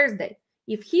is Thursday.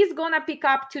 If he's going to pick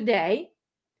up today,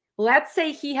 let's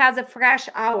say he has a fresh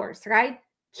hours, right?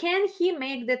 Can he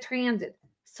make the transit?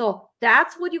 So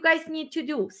that's what you guys need to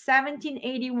do,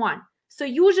 1781. So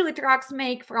usually trucks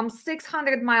make from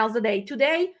 600 miles a day.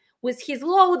 Today, with his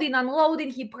loading,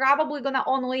 unloading, he probably gonna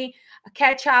only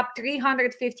catch up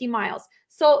 350 miles.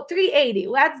 So 380,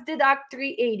 let's deduct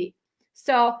 380.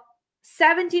 So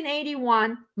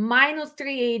 1781 minus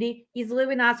 380 is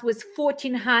leaving us with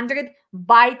 1400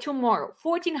 by tomorrow.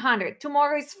 1400,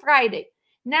 tomorrow is Friday.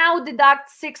 Now deduct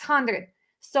 600.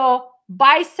 So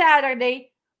by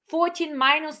Saturday, 14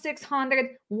 minus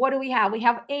 600, what do we have? We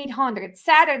have 800.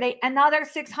 Saturday, another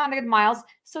 600 miles.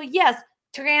 So yes,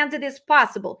 transit is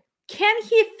possible. Can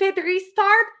he fit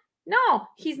restart? No,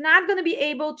 he's not going to be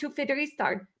able to fit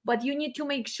restart, but you need to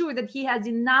make sure that he has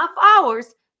enough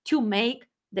hours to make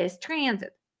this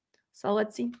transit. So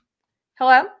let's see.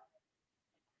 Hello?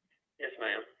 Yes,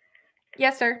 ma'am.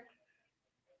 Yes, sir.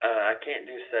 I can't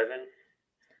do 7.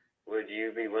 Would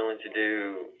you be willing to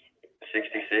do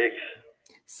 66?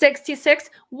 66.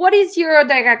 What is your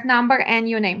direct number and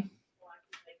your name?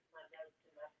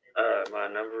 My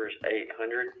number is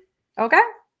 800. Okay.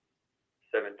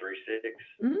 736.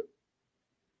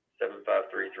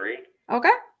 7533. Okay.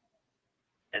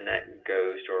 And that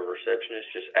goes to our receptionist.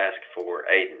 Just ask for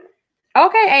Aiden.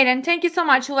 Okay, Aiden. Thank you so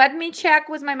much. Let me check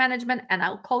with my management and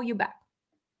I'll call you back.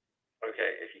 Okay.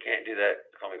 If you can't do that,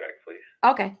 call me back, please.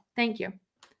 Okay. Thank you.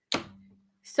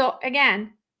 So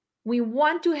again, we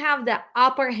want to have the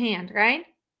upper hand, right?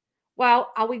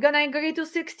 Well, are we going to agree to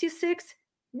 66?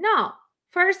 No.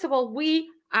 First of all, we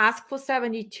ask for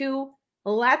 72.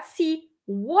 Let's see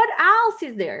what else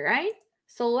is there, right?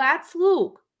 So let's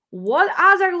look. What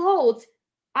other loads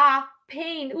are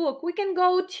paying? Look, we can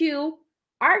go to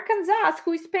Arkansas,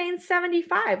 who is paying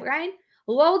 75, right?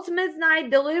 Loads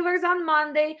midnight, delivers on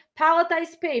Monday,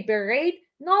 palletized paper, right?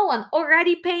 No one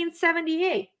already paying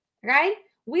 78, right?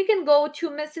 We can go to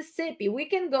Mississippi. We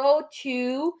can go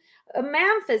to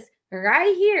Memphis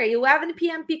right here, 11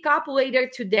 p.m. pickup later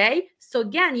today. So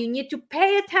again, you need to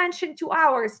pay attention to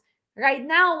hours. Right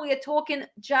now, we are talking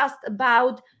just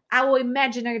about our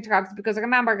imaginary trucks, because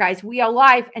remember, guys, we are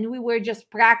live and we were just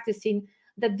practicing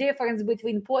the difference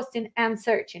between posting and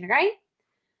searching, right?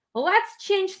 Let's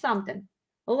change something.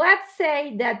 Let's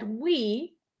say that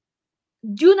we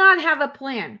do not have a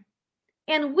plan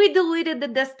and we deleted the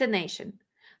destination.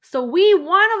 So we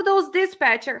one of those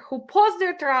dispatchers who post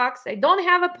their trucks, they don't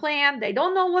have a plan, they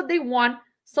don't know what they want.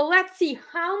 So let's see,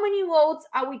 how many loads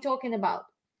are we talking about?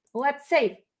 Let's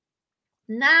save.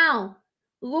 Now,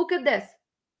 look at this.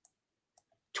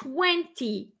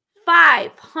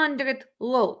 2,500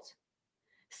 loads.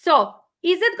 So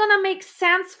is it gonna make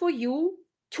sense for you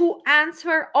to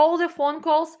answer all the phone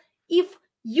calls if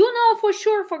you know for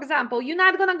sure, for example, you're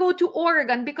not gonna go to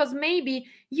Oregon because maybe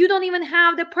you don't even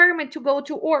have the permit to go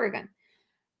to Oregon?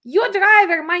 Your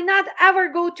driver might not ever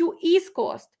go to East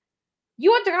Coast.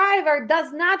 Your driver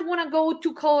does not want to go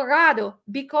to Colorado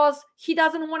because he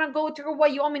doesn't want to go to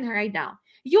Wyoming right now.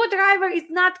 Your driver is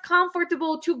not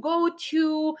comfortable to go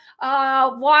to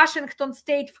Washington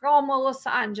State from Los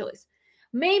Angeles.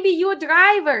 Maybe your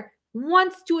driver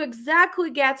wants to exactly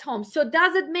get home. So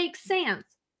does it make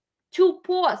sense to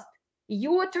post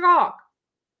your truck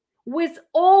with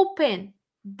open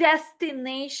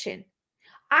destination?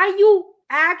 Are you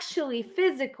actually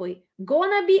physically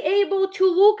gonna be able to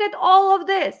look at all of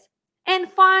this and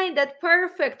find that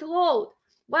perfect load?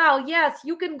 Well, yes,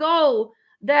 you can go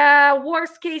the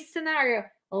worst case scenario.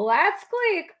 Let's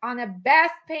click on a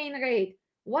best paying rate.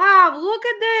 Wow, look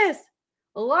at this.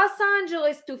 Los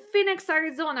Angeles to Phoenix,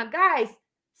 Arizona. Guys,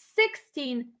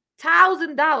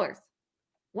 $16,000.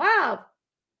 Wow.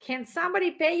 Can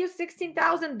somebody pay you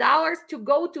 $16,000 to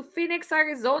go to Phoenix,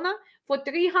 Arizona for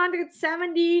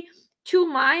 372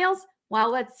 miles?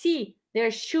 Well, let's see.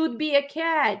 There should be a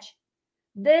catch.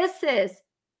 This is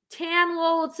 10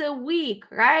 loads a week,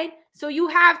 right? So you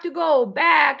have to go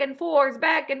back and forth,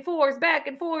 back and forth, back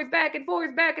and forth, back and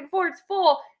forth, back and forth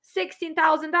for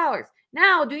 $16,000.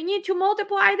 Now, do you need to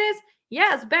multiply this?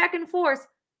 Yes, back and forth.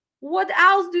 What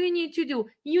else do you need to do?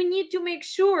 You need to make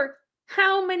sure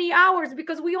how many hours,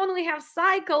 because we only have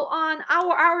cycle on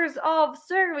our hours of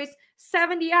service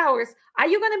 70 hours. Are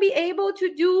you going to be able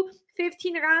to do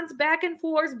 15 runs back and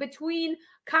forth between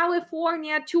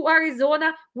California to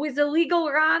Arizona with a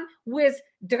legal run, with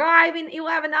driving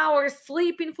 11 hours,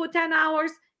 sleeping for 10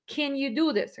 hours? Can you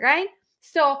do this, right?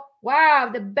 So, wow,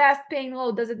 the best paying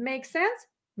load. Does it make sense?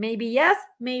 Maybe yes,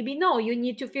 maybe no. You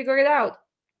need to figure it out.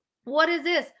 What is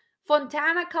this?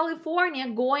 Fontana, California,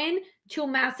 going to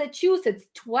Massachusetts,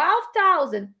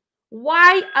 12,000.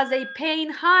 Why are they paying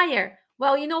higher?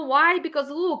 Well, you know why? Because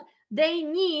look, they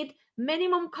need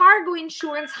minimum cargo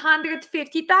insurance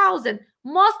 150,000.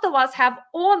 Most of us have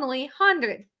only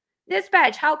 100.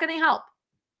 Dispatch, how can I help?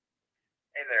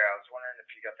 Hey there, I was wondering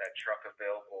if you got that truck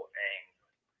available in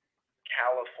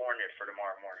California for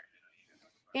tomorrow morning.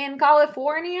 In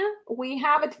California, we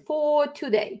have it for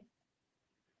today.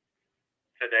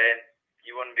 Today?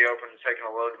 You wouldn't be open to taking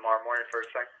a load tomorrow morning first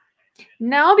thing?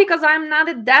 No, because I'm not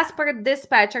a desperate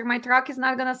dispatcher. My truck is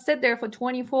not going to sit there for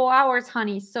 24 hours,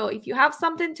 honey. So if you have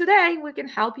something today, we can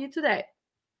help you today.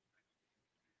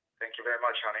 Thank you very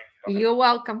much, honey. You're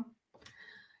welcome.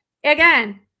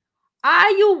 Again,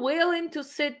 are you willing to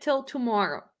sit till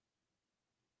tomorrow?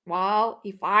 Well,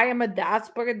 if I am a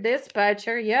desperate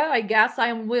dispatcher, yeah, I guess I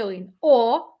am willing.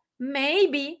 Or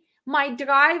maybe my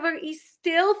driver is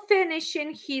still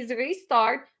finishing his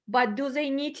restart, but do they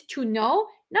need to know?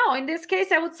 No, in this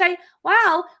case, I would say,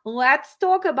 well, let's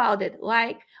talk about it.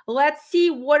 Like, let's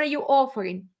see, what are you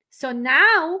offering? So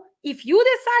now, if you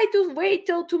decide to wait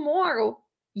till tomorrow,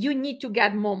 you need to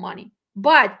get more money.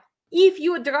 But if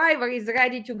your driver is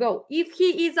ready to go, if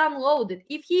he is unloaded,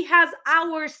 if he has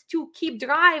hours to keep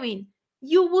driving,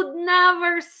 you would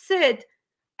never sit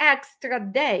extra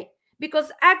day.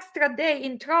 Because extra day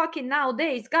in trucking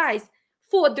nowadays, guys,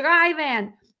 for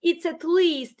drive-in, it's at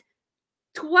least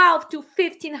 12 to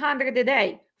 1,500 a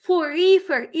day. For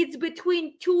reefer, it's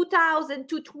between 2,000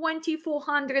 to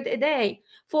 2,400 a day.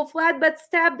 For flatbed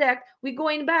step deck, we're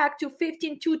going back to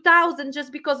 2,000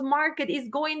 just because market is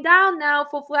going down now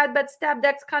for flatbed step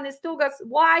decks, Conestogas.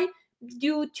 Why?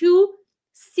 Due to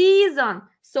season.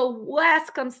 So less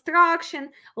construction,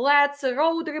 less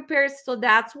road repairs. So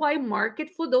that's why market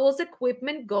for those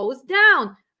equipment goes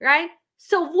down, right?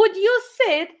 So would you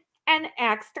sit an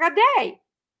extra day?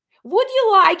 Would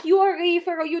you like your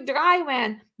reefer or your dry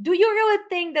van? Do you really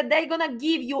think that they're gonna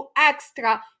give you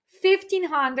extra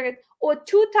 1,500 or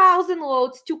 2,000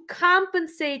 loads to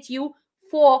compensate you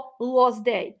for lost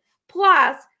day?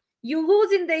 Plus, you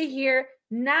losing day here.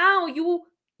 Now you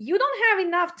don't have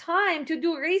enough time to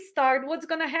do restart. What's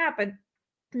gonna happen?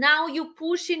 Now you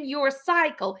pushing your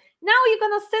cycle. Now you're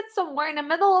gonna sit somewhere in the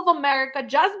middle of America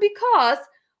just because,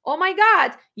 oh my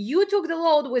God, you took the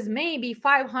load with maybe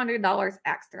 $500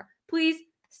 extra. Please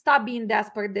stop being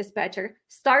desperate, dispatcher.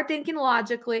 Start thinking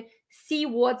logically. See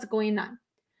what's going on.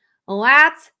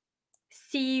 Let's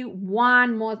see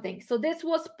one more thing. So this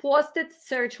was posted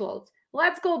search loads.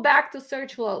 Let's go back to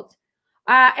search loads.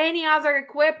 Any other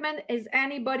equipment? Is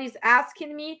anybody's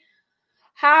asking me?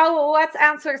 Let's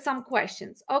answer some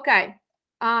questions. Okay.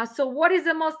 So what is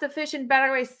the most efficient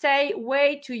battery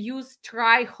way to use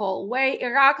tri-hole?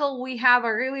 Oracle, we have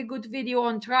a really good video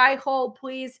on tri-hole.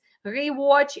 Please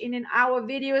rewatch in our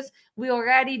videos. We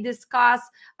already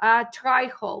discussed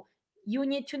tri-hole. You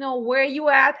need to know where you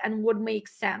at and what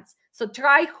makes sense. So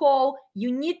tri-hole,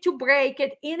 you need to break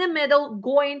it in the middle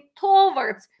going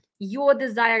towards your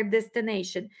desired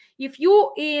destination. If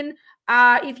you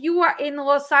are in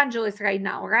Los Angeles right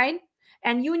now, right?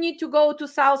 And you need to go to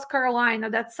South Carolina,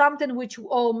 that's something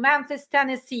or Memphis,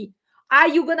 Tennessee. Are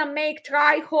you going to make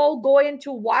tri-hole going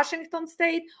to Washington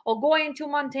State or going to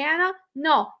Montana?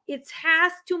 No, it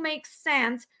has to make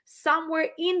sense somewhere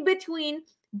in between,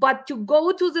 but to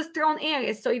go to the strong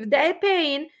areas. So if they're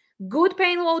paying good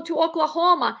paying load to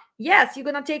Oklahoma, yes, you're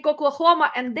going to take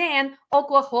Oklahoma and then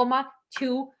Oklahoma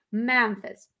to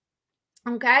Memphis.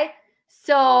 Okay,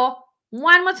 so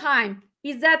one more time.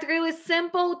 Is that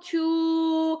simple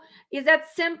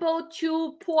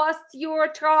to post your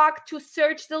truck to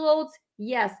search the loads?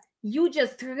 Yes. You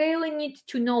just really need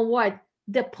to know what?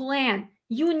 The plan.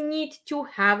 You need to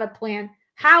have a plan.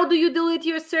 How do you delete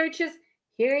your searches?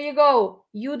 Here you go.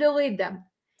 You delete them.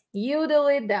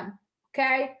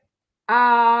 Okay.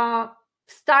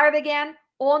 Start again.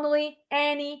 Only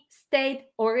any state,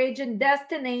 origin,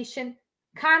 destination.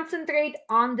 Concentrate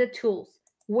on the tools.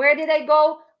 Where did I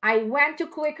go? I went to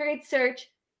quick rate search.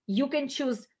 You can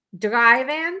choose dry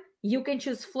van, you can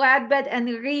choose flatbed and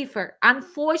reefer.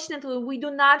 Unfortunately, we do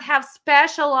not have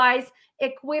specialized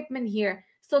equipment here.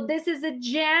 So this is a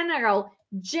general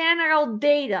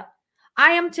data.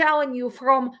 I am telling you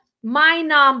from my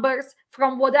numbers,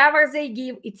 from whatever they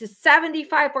give, it's a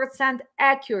 75%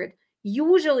 accurate.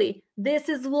 Usually this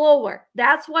is lower.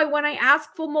 That's why when I ask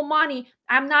for more money,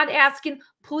 I'm not asking,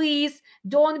 please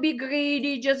don't be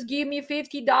greedy, just give me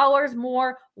 $50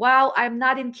 more. Well, I'm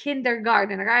not in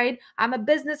kindergarten, right? I'm a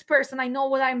business person. I know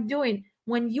what I'm doing.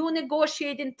 When you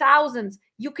negotiate in thousands,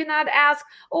 you cannot ask,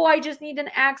 oh, I just need an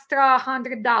extra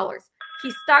 $100.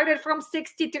 He started from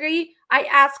 63. I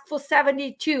asked for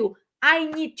 72. I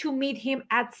need to meet him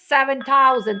at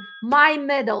 7,000. My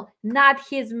middle, not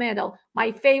his middle.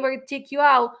 My favorite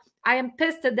TQL. I am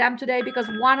pissed at them today because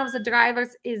one of the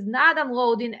drivers is not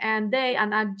unloading and they are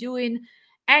not doing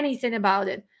anything about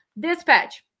it.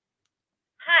 Dispatch.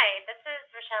 Hi, this is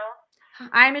Michelle.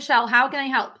 Hi, Michelle. How can I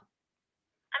help?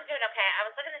 I'm doing okay. I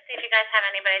was looking to see if you guys have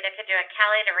anybody that could do a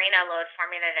Cali to Reno load for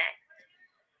me today.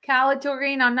 Cali to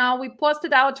Reno. Now, we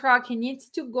posted our truck. He needs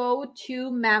to go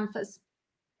to Memphis.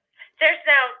 It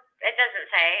doesn't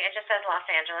say. It just says Los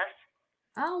Angeles.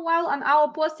 Oh, well, on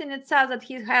our posting, it says that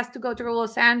he has to go to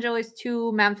Los Angeles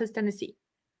to Memphis, Tennessee.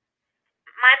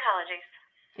 My apologies.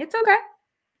 It's okay.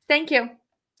 Thank you.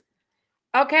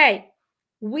 Okay.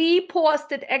 We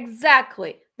posted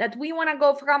exactly that we want to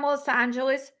go from Los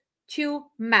Angeles to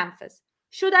Memphis.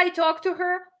 Should I talk to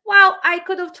her? Well, I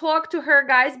could have talked to her,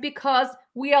 guys, because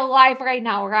we are live right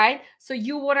now, right? So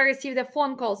you want to receive the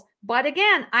phone calls. But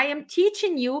again, I am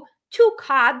teaching you to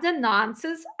cut the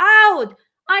nonsense out.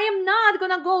 I am not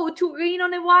going to go to Reno,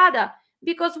 Nevada,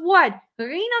 because what?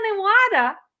 Reno,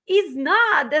 Nevada is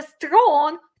not a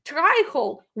strong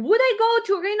tri-hole. Would I go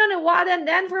to Reno, Nevada, and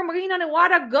then from Reno,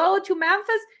 Nevada, go to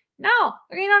Memphis? No,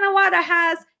 Reno, Nevada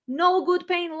has no good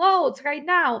paying loads right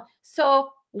now.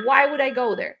 So why would I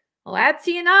go there? Let's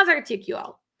see another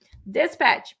TQL.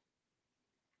 Dispatch.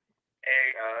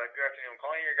 Hey, good afternoon. I'm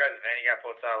calling your guys' van. You got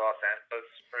posted out of Los Angeles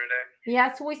for today?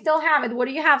 Yes, we still have it. What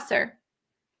do you have, sir?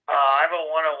 I have a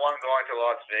one-on-one going to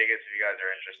Las Vegas if you guys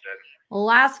are interested.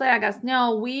 Las Vegas.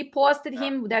 No, we posted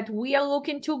him that we are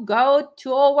looking to go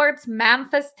towards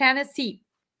Memphis, Tennessee.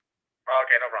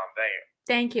 Okay, no problem. Thank you.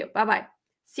 Thank you. Bye-bye.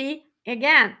 See,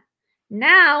 again,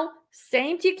 Now,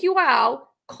 same TQL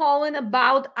calling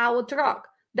about our truck.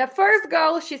 The first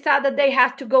girl, she said that they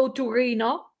have to go to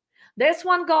Reno. This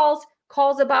one calls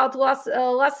about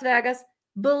Las Vegas.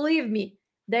 Believe me,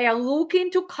 they are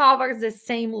looking to cover the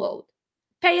same load.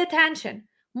 Pay attention.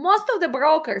 Most of the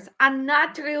brokers are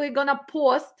not really gonna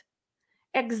post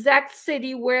exact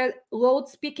city where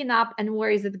load's picking up and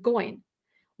where is it going.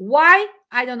 Why?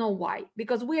 I don't know why.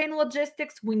 Because we're in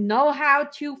logistics, we know how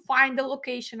to find the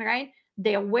location, right?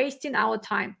 They are wasting our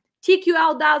time.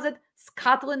 TQL does it,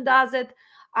 Scotland does it,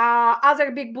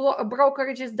 other big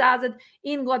brokerages does it,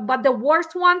 England, but the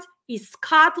worst ones is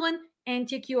Scotland and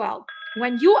TQL.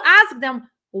 When you ask them,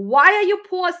 why are you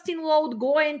posting load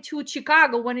going to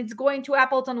Chicago when it's going to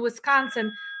Appleton,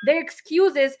 Wisconsin? Their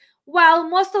excuse is, well,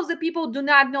 most of the people do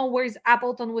not know where is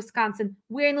Appleton, Wisconsin.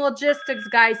 We're in logistics,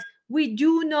 guys. We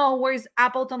do know where is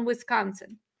Appleton,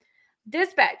 Wisconsin.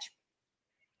 Dispatch.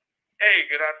 Hey,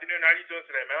 good afternoon. How are you doing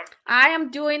today, ma'am? I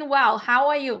am doing well. How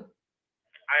are you?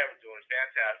 I am doing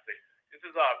fantastic. This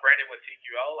is Brandon with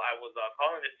TQL. I was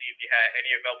calling to see if you had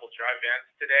any available drive vans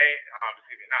today.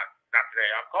 Excuse me, not today.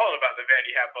 I'm calling about the van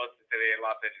you have posted today in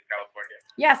Los Angeles, California.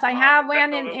 Yes, I have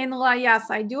one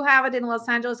yes, I do have it in Los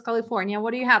Angeles, California.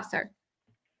 What do you have, sir?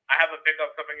 I have a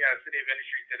pickup coming out of City of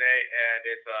Industry today, and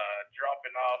it's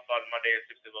dropping off on Monday in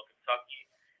Simpsonville, Kentucky.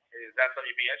 Is that something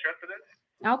you'd be interested in?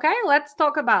 Okay, let's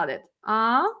talk about it.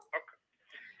 Okay.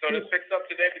 So this picks up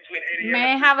today between 8 a.m.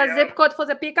 May I have a zip code for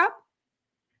the pickup?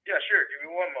 Yeah, sure. Give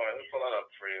me one moment. Let me pull that up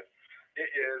for you.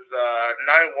 It is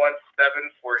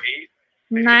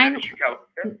 91748.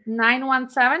 917?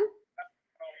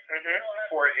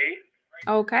 48.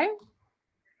 Okay.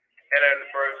 And then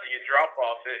for the drop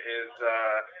off, it is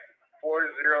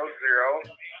 40067,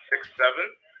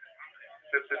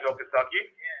 Simpsonville, Kentucky.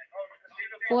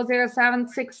 40767?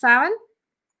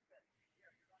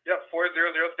 Yep,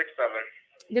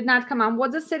 40067. Did not come on.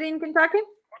 What's the city in Kentucky?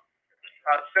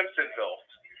 Simpsonville.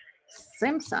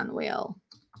 Simpsonville.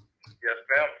 Yes,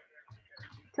 ma'am.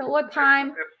 Till what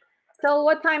time? Till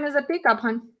what time is the pickup,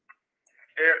 hon?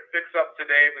 It picks up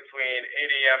today between 8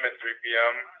 a.m. and 3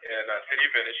 p.m. in City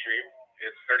of Industry.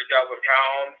 It's 30,000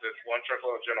 pounds. It's one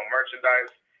truckload of general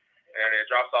merchandise, and it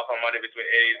drops off on Monday between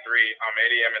 8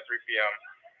 a.m. and 3 p.m.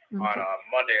 on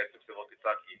Monday at Simpsonville,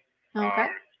 Kentucky. Okay.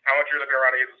 How much you're looking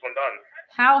around to get this one done?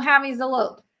 How heavy is the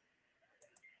load?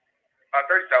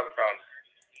 30,000 pounds.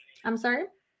 I'm sorry?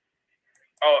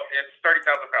 Oh, it's 30,000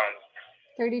 pounds.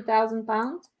 30,000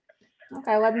 pounds?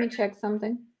 Okay, let me check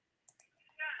something.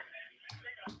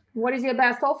 What is your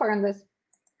best offer on this? Yeah,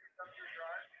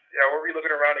 where are we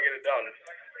looking around to get it done?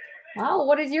 Well,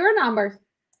 what is your number?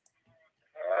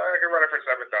 I can run it for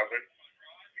 7,000.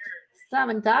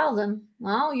 7,000?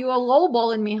 Well, you are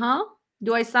lowballing me, huh?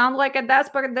 Do I sound like a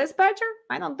desperate dispatcher?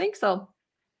 I don't think so.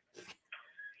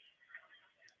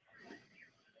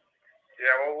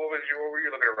 Yeah, what were you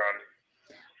looking around?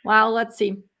 Well, let's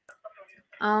see.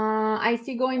 I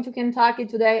see going to Kentucky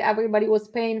today, everybody was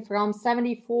paying from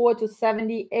 74 to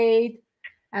 78,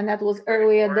 and that was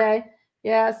earlier day.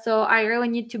 Yeah, so I really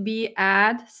need to be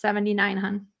at 79, hon.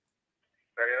 79?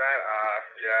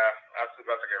 Yeah, that's the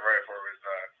best I get ready for is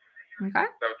okay.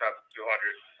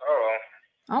 7,200. Oh, well.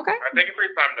 Okay. Thank you for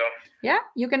your time, though. Yeah,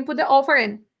 you can put the offer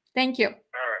in. Thank you. All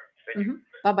right. Thank you.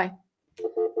 Bye-bye.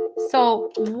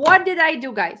 So what did I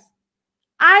do, guys?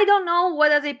 I don't know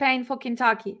what are they paying for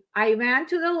Kentucky. I went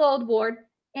to the load board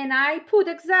and I put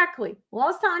exactly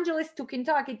Los Angeles to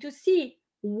Kentucky to see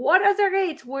what are the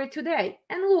rates were today.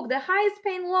 And look, the highest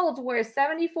paying loads were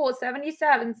 74,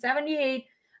 77, 78,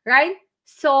 right?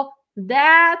 So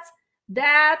that's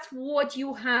what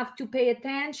you have to pay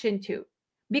attention to,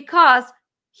 because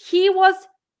he was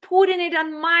putting it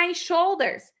on my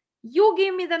shoulders. You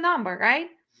give me the number, right?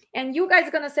 And you guys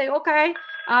are going to say, okay,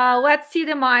 let's see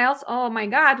the miles. Oh my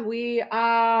God, we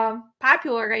are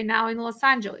popular right now in Los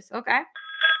Angeles. Okay.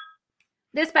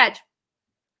 Dispatch.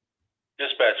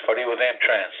 Dispatch, Buddy with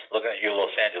Amtrans. Looking at your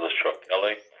Los Angeles truck,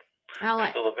 LA. LA.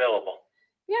 Still available.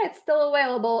 Yeah, it's still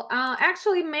available.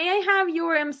 Actually, may I have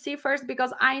your MC first,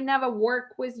 because I never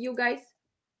work with you guys?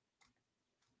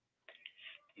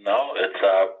 No, it's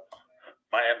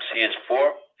my MC is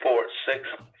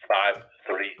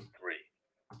 446533.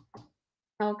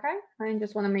 Okay, I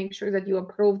just want to make sure that you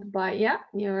approved by, yeah,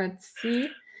 you're at C.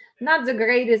 Not the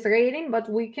greatest rating, but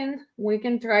we can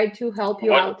try to help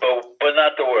you out. But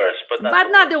not the worst. But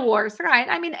not the worst, right?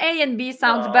 I mean, A and B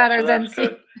sounds better than C.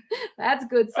 Good. That's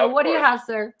good. So what do you have,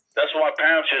 sir? That's what my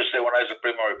parents used to say when I used to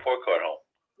bring my report card home.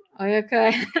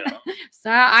 Okay. You know?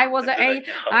 So I was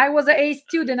an A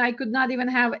student. I could not even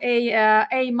have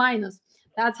A minus.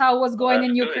 That's how it was going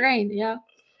in good. Ukraine. Yeah.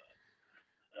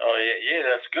 Oh, yeah,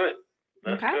 that's good.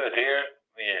 That's Okay. good. Here,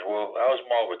 yeah, well, I was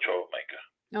more of a troublemaker.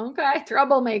 Okay,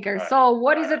 troublemaker. All right. So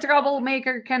what is All a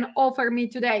troublemaker can offer me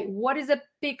today? What is a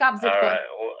pickup zip All code? right.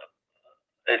 Well,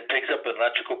 it picks up an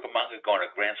electrical Kamanga going to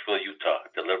Grantsville, Utah,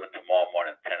 delivered tomorrow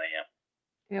morning, 10 a.m.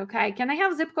 Okay, can I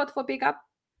have zip code for pickup?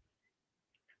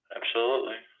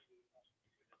 Absolutely.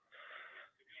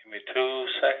 Give me 2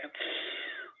 seconds.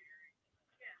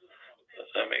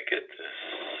 Let me get this.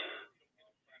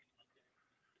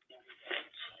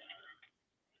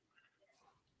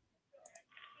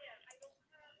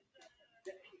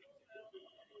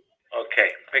 Okay,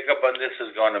 pickup on this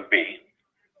is going to be,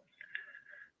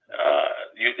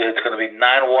 it's going to be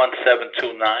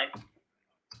 91729.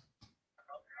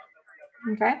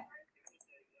 Okay.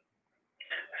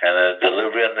 And the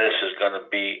delivery on this is going to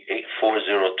be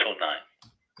 84029.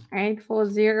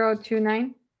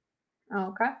 84029.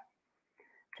 Okay.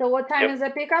 So what time Yep. is the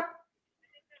pickup?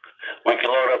 We can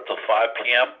load up to 5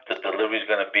 p.m. The delivery is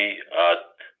going to be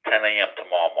 10 a.m.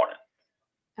 tomorrow morning.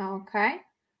 Okay.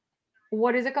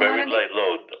 What is the Very commodity? light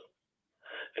load.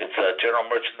 It's general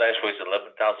merchandise, weighs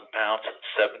 11,000 pounds,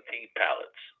 17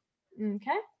 pallets.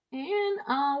 Okay. And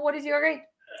what is your rate?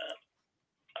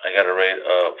 I got a rate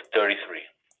of 33.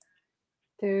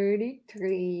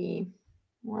 33.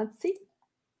 Let's see.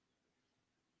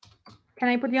 Can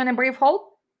I put you on a brief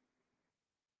hold?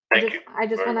 Thank you. I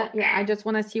just very wanna much. I just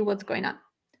wanna see what's going on.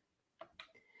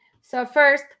 So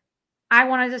first, I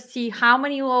wanted to see how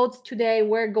many loads today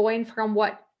were going from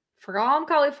what? From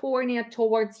California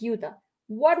towards Utah.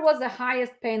 What was the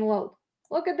highest paying load?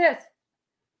 Look at this.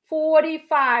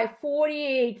 45,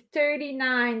 48,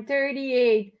 39,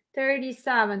 38,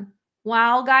 37.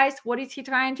 Well, guys, what is he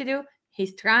trying to do?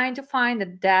 He's trying to find a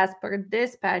desperate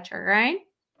dispatcher, right?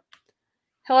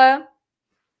 Hello?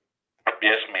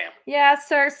 Yes, ma'am. Yeah,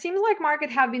 sir. Seems like market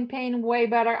have been paying way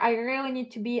better. I really need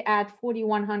to be at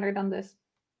 4,100 on this.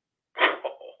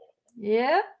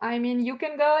 Yeah, I mean, you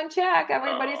can go and check.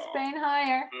 Everybody's paying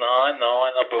higher. No, I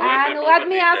know. But And let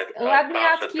me ask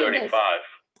you 35. this.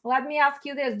 Let me ask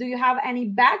you this. Do you have any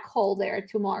backhaul there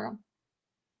tomorrow?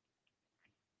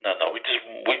 No. We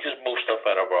just move stuff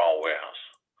out of our own warehouse.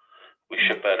 We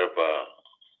ship out of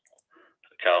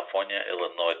California,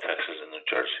 Illinois, Texas, and New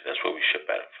Jersey. That's where we ship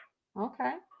out of.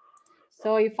 Okay.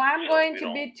 So if I'm going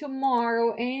to be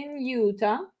tomorrow in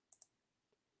Utah,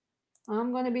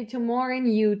 I'm going to be tomorrow in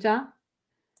Utah,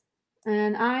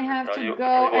 and I have to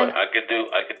go. And I could do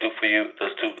for you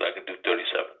those two. I could do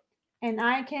 37. And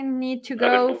I can need to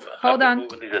go. Hold on.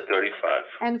 Moving these at 35.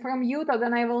 And from Utah,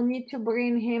 then I will need to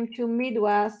bring him to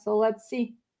Midwest. So let's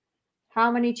see.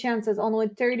 How many chances? Only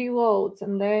 30 loads,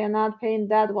 and they are not paying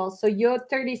that well. So you're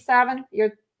 37.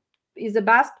 Is the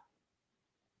best?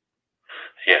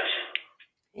 Yes.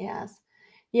 Yes.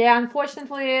 Yeah.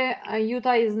 Unfortunately,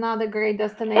 Utah is not a great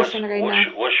destination right now.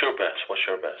 What's your best?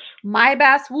 My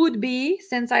best would be,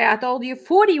 since I told you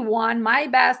 41, my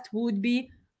best would be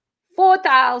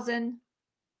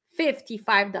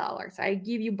 $4,055. I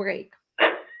give you break.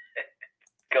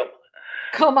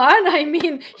 Come on. I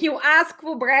mean, you ask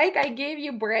for break, I gave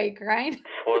you break, right?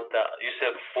 4,000. You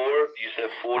said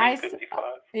 40, 55?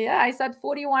 Yeah, I said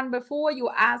 41 before. You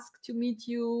asked to meet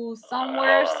you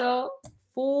somewhere, so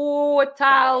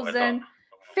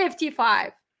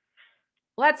 4,055.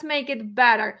 Let's make it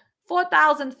better.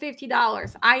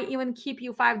 $4,050. I even keep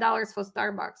you $5 for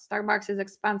Starbucks. Starbucks is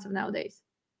expensive nowadays.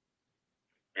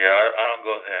 Yeah, I don't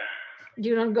go there.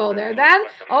 You don't go there then?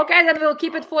 Okay, then we'll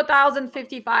keep it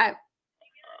 $4,055.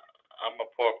 I'm a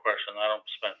poor person. I don't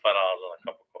spend $5 on a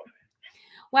cup of coffee.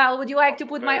 Well, would you like to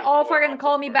put my offer and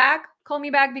call me back? Call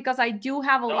me back because I do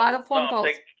have a lot of phone calls.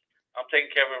 I'm taking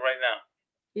care of it right now.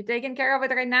 You're taking care of it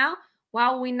right now?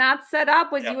 Well, we're not set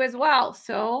up with you as well.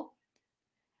 So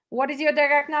what is your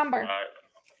direct number? I'm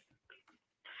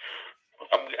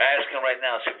asking right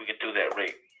now, see if we can do that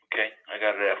rate. Okay? I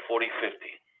got it at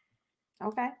 40.50.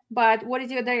 Okay. But what is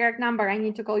your direct number? I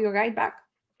need to call you right back.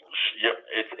 Yep.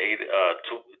 It's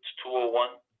 201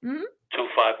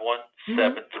 251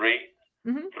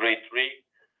 7333.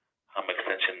 I'm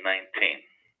extension 19.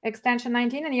 Extension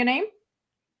 19, and your name?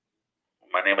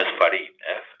 My name is Farid.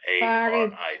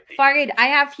 F-A-R-I-D. Farid, I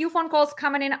have few phone calls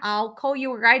coming in. I'll call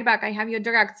you right back. I have your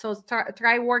direct. So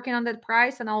try working on that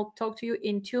price, and I'll talk to you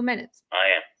in 2 minutes.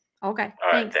 I am. Okay.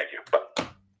 All right. Thank you. Bye.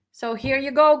 So here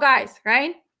you go, guys,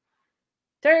 right?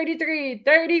 33,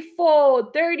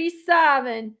 34,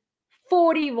 37,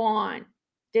 41.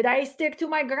 Did I stick to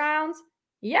my grounds?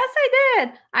 Yes, I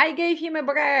did. I gave him a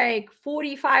break,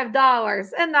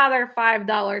 $45, another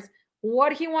 $5.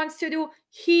 What he wants to do,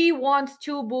 he wants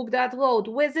to book that load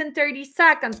within 30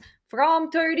 seconds from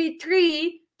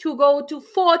 33 to go to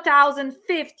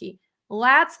 4,050.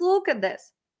 Let's look at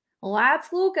this.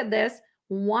 Let's look at this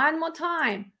one more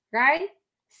time, right?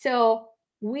 So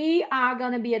we are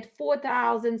going to be at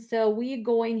 4,000. So we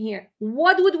go in here.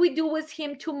 What would we do with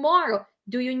him tomorrow?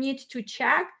 Do you need to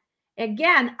check?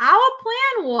 Again, our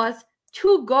plan was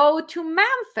to go to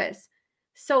Memphis.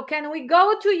 So can we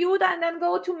go to Utah and then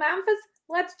go to Memphis?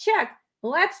 Let's check.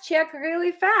 Let's check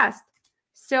really fast.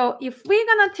 So if we're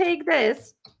going to take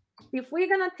this,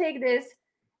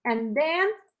 and then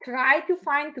try to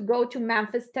find to go to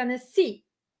Memphis, Tennessee.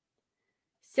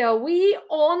 So we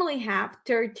only have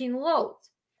 13 loads.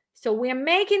 So we're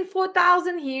making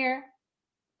 4,000 here.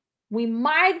 We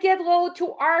might get load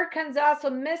to Arkansas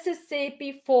or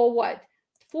Mississippi for what?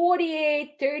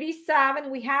 48,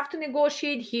 37. We have to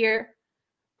negotiate here.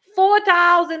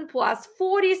 4,000 plus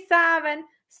 47,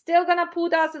 still gonna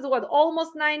put us as what?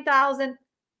 Almost 9,000.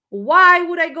 Why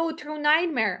would I go through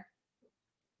nightmare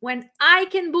when I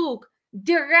can book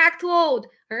direct load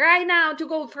right now to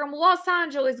go from Los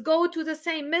Angeles, go to the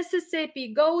same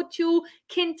Mississippi, go to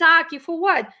Kentucky for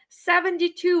what?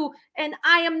 72, and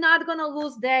I am not gonna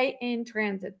lose day in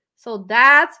transit. So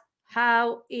that's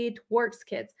how it works,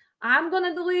 kids. I'm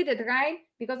gonna delete it, right?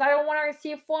 Because I don't want to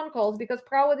receive phone calls, because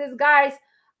probably these guys,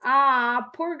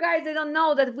 poor guys, they don't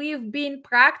know that we've been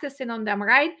practicing on them,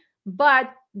 right?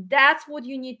 But that's what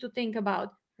you need to think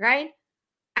about, right?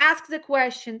 Ask the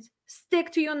questions,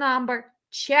 stick to your number,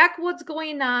 check what's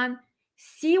going on,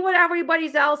 see what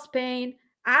everybody's else paying,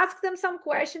 ask them some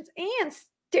questions, and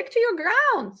stick to your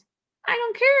grounds. I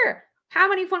don't care how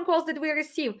many phone calls did we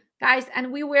receive, guys,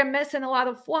 and we were missing a lot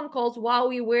of phone calls while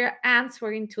we were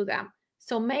answering to them.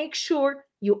 So make sure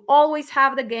you always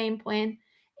have the game plan,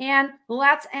 and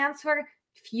let's answer a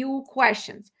few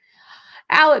questions.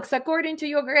 Alex, according to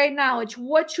your great knowledge,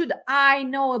 what should I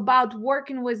know about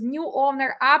working with new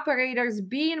owner operators,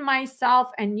 being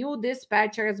myself a new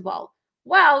dispatcher as well?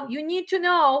 Well, you need to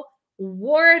know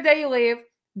where they live,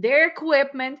 their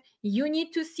equipment. You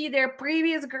need to see their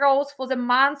previous growth for the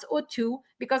month or two,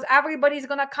 because everybody's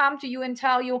going to come to you and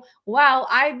tell you, well,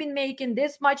 I've been making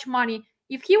this much money.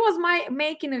 If he was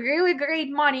making really great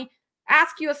money,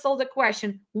 ask yourself the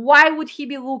question, why would he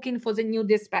be looking for the new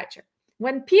dispatcher?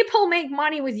 When people make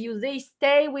money with you, they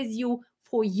stay with you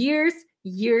for years,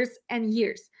 years, and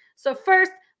years. So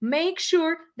first, make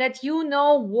sure that you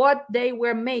know what they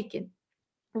were making.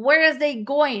 Where are they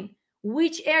going?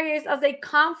 Which areas are they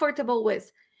comfortable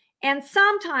with? And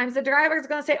sometimes the driver is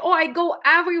going to say, oh, I go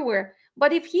everywhere.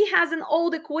 But if he has an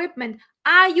old equipment,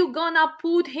 are you going to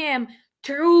put him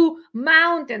through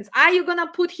mountains? Are you gonna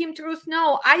put him through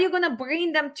snow? Are you gonna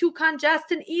bring them to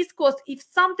congested East Coast? If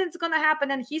something's gonna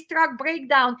happen and his truck break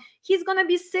down, he's gonna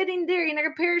be sitting there in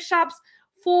repair shops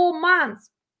for months.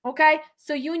 Okay,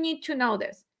 so you need to know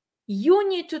this. You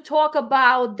need to talk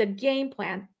about the game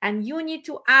plan, and you need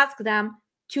to ask them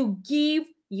to give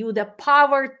you the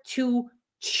power to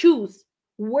choose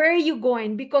where you're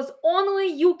going, because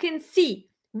only you can see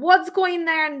what's going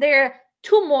there and there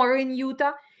tomorrow in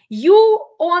Utah. You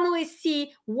only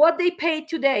see what they pay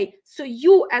today. So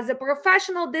you, as a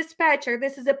professional dispatcher,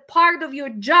 this is a part of your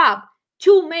job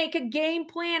to make a game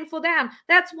plan for them.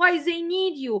 That's why they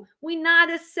need you. We're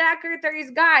not as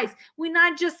secretaries, guys. We're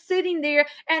not just sitting there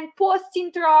and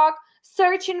posting truck,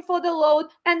 searching for the load,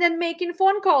 and then making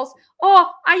phone calls.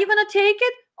 Oh, are you going to take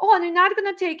it? Oh, you're not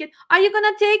going to take it. Are you going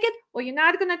to take it? Or you're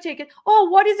not going to take it? Oh,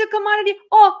 what is the commodity?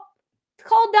 Oh,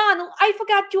 hold on. I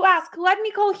forgot to ask. Let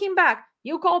me call him back.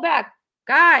 You call back.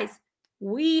 Guys,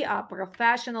 we are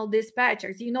professional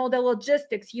dispatchers. You know the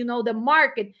logistics. You know the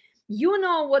market. You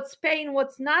know what's paying,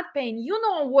 what's not paying. You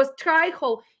know what's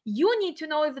tri-haul. You need to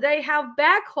know if they have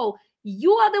backhaul.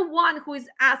 You are the one who is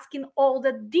asking all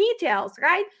the details,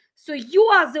 right? So you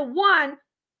are the one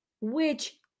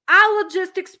which our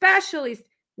logistics specialist,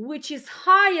 which is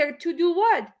hired to do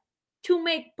what? To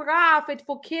make profit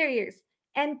for carriers.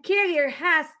 And carrier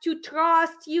has to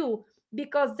trust you,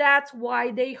 because that's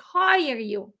why they hire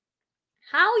you.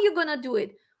 How are you going to do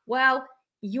it? Well,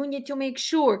 you need to make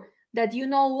sure that you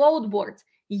know load boards.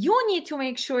 You need to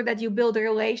make sure that you build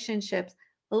relationships.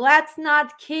 Let's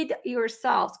not kid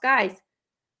yourselves, guys.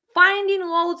 Finding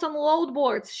loads on load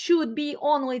boards should be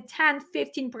only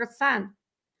 10-15%.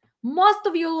 Most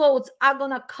of your loads are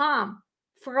going to come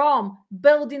from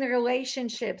building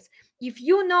relationships. If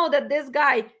you know that this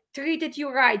guy treated you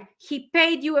right, he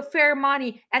paid you a fair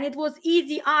money, and it was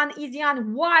easy on,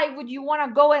 why would you want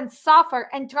to go and suffer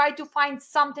and try to find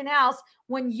something else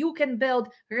when you can build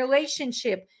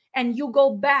relationship and you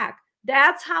go back?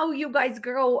 That's how you guys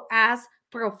grow as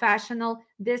professional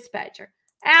dispatcher.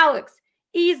 Alex,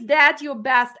 is that your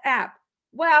best app?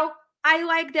 Well, I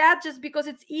like that just because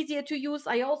it's easier to use.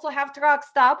 I also have Truck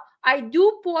Stop. I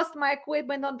do post my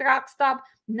equipment on Truck Stop.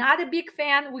 Not a big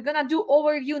fan. We're gonna do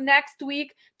overview next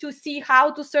week to see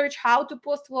how to search, how to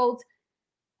post loads.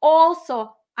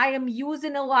 Also, I am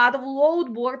using a lot of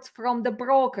load boards from the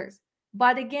brokers.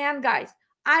 But again, guys,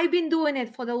 I've been doing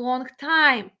it for a long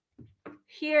time.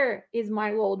 Here is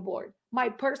my load board, my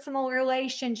personal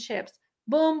relationships.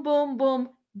 Boom, boom, boom,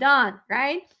 done,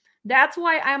 right? That's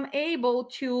why I'm able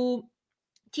to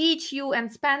teach you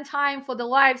and spend time for the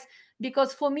lives,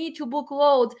 because for me to book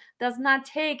loads does not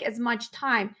take as much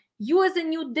time. You as a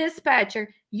new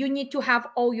dispatcher, you need to have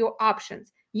all your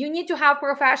options. You need to have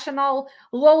professional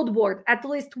load board, at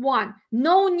least one.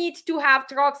 No need to have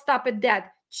Truck Stop at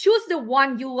that. Choose the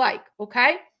one you like,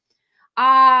 okay?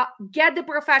 Get the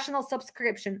professional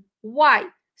subscription. Why?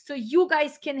 So you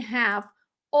guys can have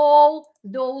all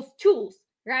those tools,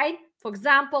 right? For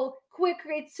example, quick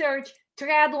rate search,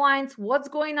 trend lines, what's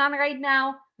going on right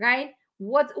now, right?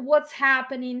 What's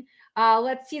happening?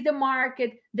 Let's see the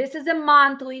market. This is a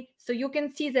monthly, so you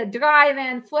can see the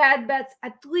drive-in, flatbeds,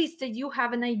 at least that you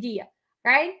have an idea,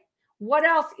 right? What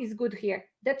else is good here?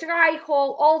 The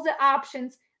tri-hole, all the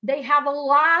options. They have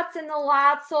lots and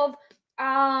lots of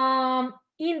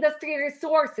industry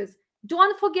resources.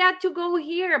 Don't forget to go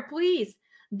here, please.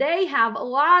 They have a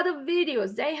lot of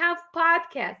videos. They have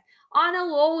podcasts on a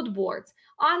load boards,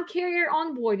 on carrier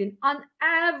onboarding, on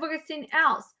everything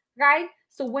else, right?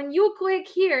 So when you click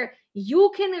here,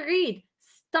 you can read,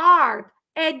 start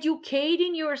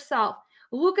educating yourself.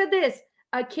 Look at this,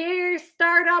 a carrier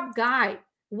startup guide.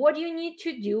 What do you need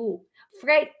to do?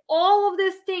 Right? All of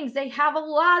these things, they have a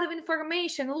lot of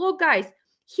information. Look, guys,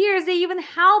 here's even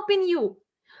helping you.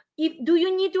 Do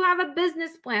you need to have a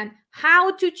business plan,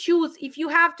 how to choose, if you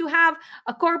have to have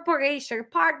a corporation,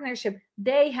 partnership,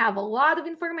 they have a lot of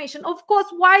information. Of course,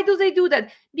 why do they do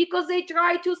that? Because they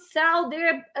try to sell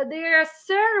their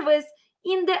service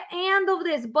in the end of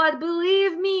this. But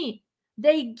believe me,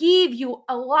 they give you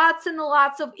lots and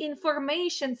lots of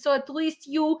information, so at least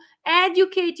you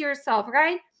educate yourself,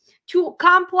 right? To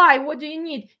comply, what do you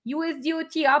need?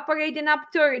 USDOT, operating up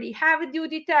 30, heavy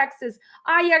duty taxes,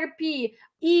 IRP,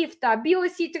 IFTA,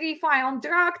 BOC3 file,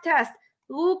 drug test.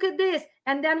 Look at this.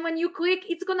 And then when you click,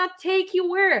 it's going to take you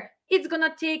where? It's going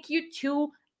to take you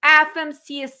to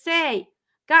FMCSA.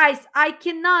 Guys, I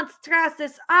cannot stress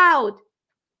this out.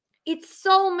 It's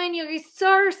so many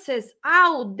resources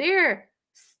out there.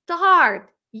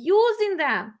 Start using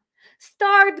them.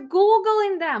 Start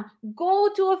Googling them. Go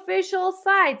to official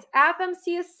sites,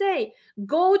 FMCSA.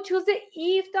 Go to the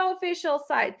IFTA official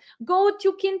site. Go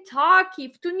to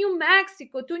Kentucky, to New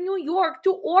Mexico, to New York,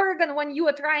 to Oregon when you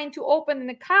are trying to open an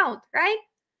account, right?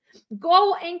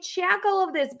 Go and check all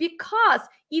of this, because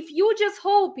if you just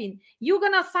hoping you're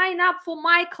going to sign up for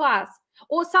my class,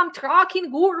 or some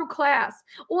trucking guru class,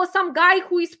 or some guy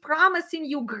who is promising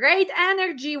you great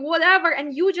energy, whatever,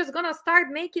 and you just gonna start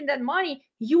making that money,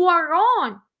 you are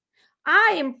wrong.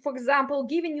 I am, for example,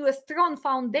 giving you a strong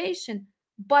foundation,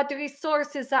 but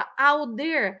resources are out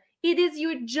there. It is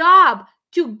your job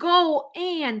to go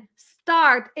and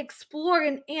start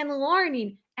exploring and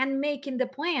learning and making the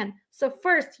plan. So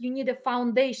first, you need a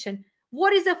foundation.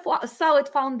 What is a solid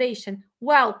foundation?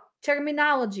 Well,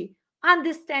 terminology.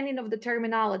 Understanding of the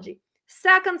terminology.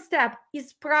 Second step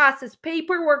is process,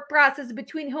 paperwork process.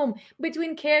 Between whom?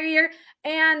 Between carrier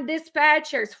and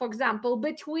dispatchers, for example,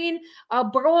 between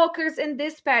brokers and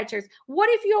dispatchers.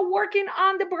 What if you're working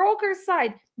on the broker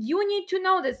side? You need to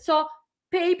know this. So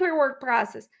paperwork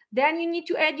process. Then you need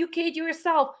to educate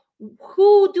yourself.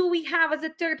 Who do we have as a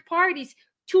third parties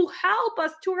to help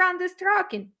us to run this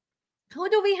trucking? Who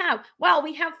do we have? Well,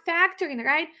 we have factoring,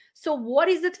 right? So what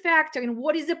is it factoring?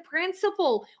 What is the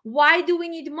principle? Why do we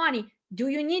need money? Do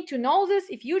you need to know this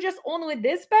if you just only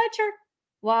dispatcher?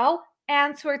 Well,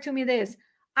 answer to me this.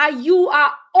 Are you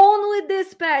only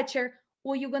dispatcher,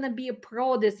 or you going to be a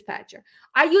pro dispatcher?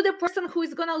 Are you the person who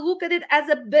is going to look at it as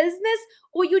a business,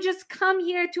 or you just come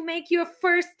here to make your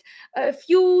first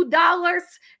few dollars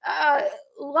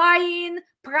lying,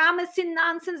 promising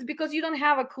nonsense because you don't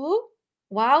have a clue?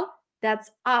 Well,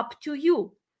 that's up to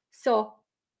you. So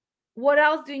what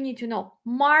else do you need to know?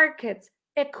 Markets,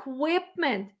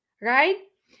 equipment, right?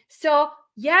 So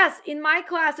yes, in my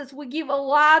classes, we give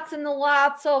lots and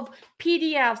lots of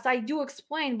PDFs. I do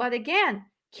explain, but again,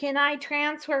 can I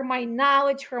transfer my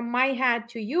knowledge from my head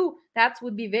to you? That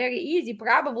would be very easy.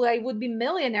 Probably I would be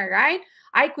millionaire, right?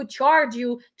 I could charge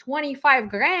you 25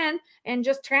 grand and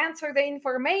just transfer the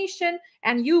information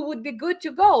and you would be good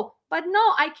to go. But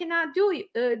no, I cannot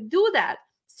do that.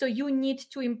 So you need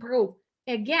to improve.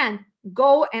 Again,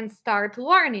 go and start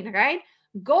learning, right?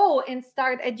 Go and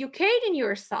start educating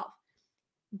yourself.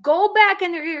 Go back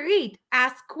and reread,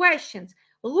 ask questions.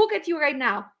 Look at you right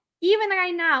now. Even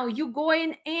right now, you go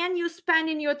in and you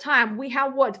spending your time. We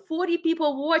have what, 40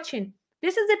 people watching.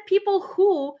 This is the people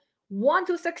who want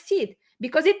to succeed,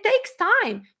 because it takes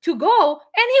time to go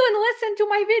and even listen to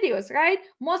my videos, right?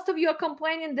 Most of you are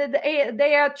complaining that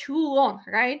they are too long,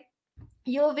 right?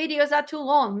 Your videos are too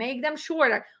long. Make them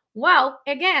shorter. Well,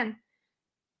 again,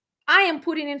 I am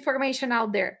putting information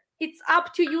out there. It's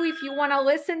up to you if you want to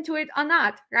listen to it or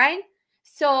not, right?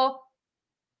 So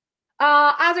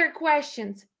other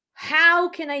questions. How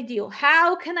can I deal?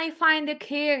 How can I find a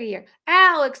career?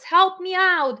 Alex, help me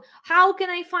out. How can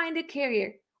I find a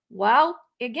career? Well,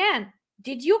 again,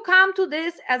 did you come to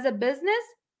this as a business?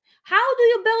 How do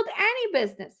you build any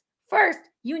business? First,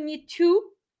 you need to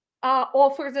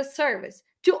offer the service.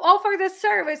 To offer the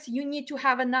service, you need to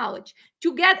have a knowledge.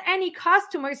 To get any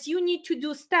customers, you need to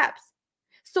do steps.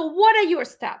 So what are your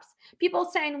steps? People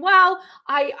saying, well,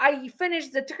 I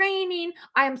finished the training,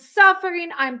 I'm suffering,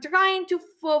 I'm trying to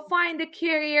find a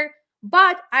career,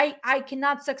 but I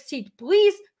cannot succeed.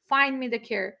 Please find me the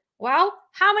career. Well,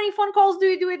 how many phone calls do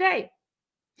you do a day?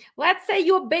 Let's say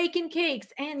you're baking cakes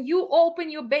and you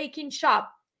open your baking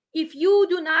shop. If you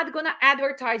do not gonna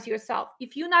advertise yourself,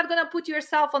 if you're not gonna put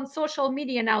yourself on social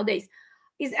media nowadays,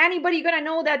 is anybody gonna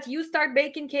know that you start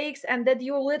baking cakes and that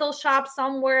your little shop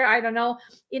somewhere, I don't know,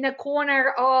 in a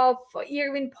corner of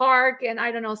Irving Park and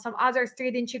I don't know, some other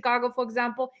street in Chicago, for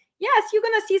example? Yes, you're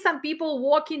gonna see some people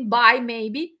walking by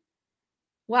maybe.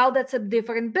 Well, that's a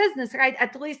different business, right?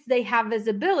 At least they have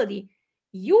visibility.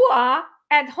 You are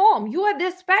at home, you are a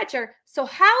dispatcher. So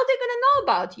how are they gonna know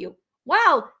about you?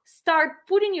 Well, start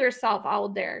putting yourself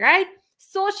out there, right?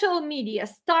 Social media,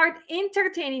 start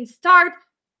entertaining, start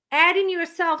adding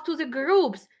yourself to the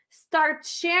groups, start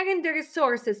sharing the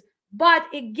resources. But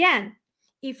again,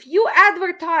 if you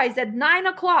advertise at 9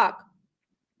 o'clock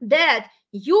that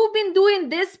you've been doing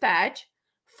dispatch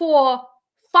for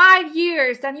 5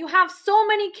 years and you have so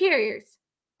many carriers,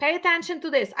 pay attention to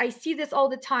this. I see this all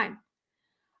the time.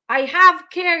 I have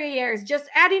carriers, just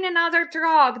adding another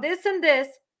truck, this and this.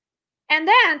 And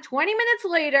then 20 minutes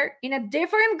later, in a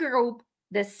different group,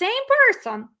 the same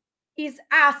person is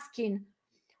asking,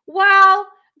 well,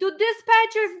 do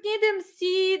dispatchers need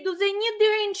MC? Do they need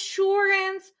their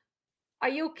insurance? Are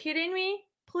you kidding me?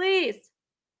 Please.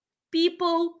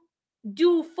 People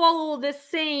do follow the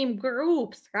same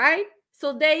groups, right?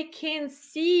 So they can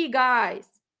see, guys.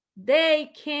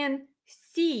 They can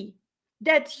see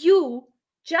that you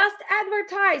just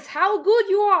advertise how good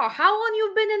you are, how long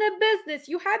you've been in a business.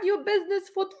 You had your business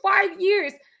for 5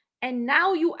 years, and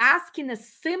now you asking a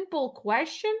simple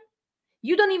question.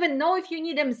 You don't even know if you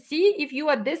need MC, if you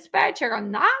are a dispatcher or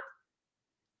not.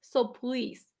 So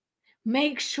please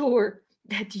make sure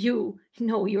that you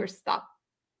know your stuff.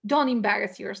 Don't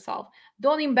embarrass yourself.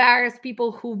 Don't embarrass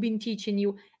people who've been teaching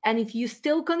you. And if you're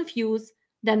still confused,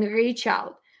 then reach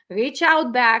out. Reach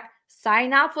out back.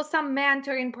 Sign up for some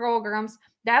mentoring programs.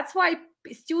 That's why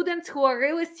students who are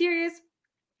really serious,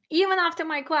 even after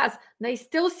my class, they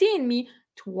still seeing me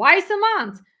twice a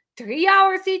month, 3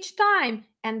 hours each time,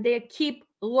 and they keep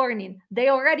learning. They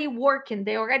already working.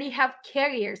 They already have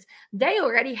careers. They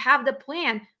already have the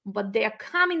plan, but they are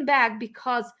coming back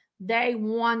because they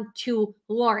want to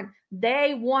learn.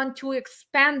 They want to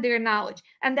expand their knowledge.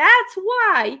 And that's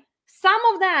why some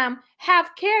of them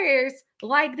have careers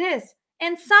like this.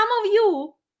 And some of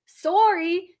you,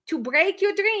 sorry to break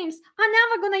your dreams, are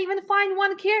never going to even find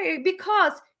one career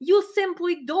because you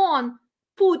simply don't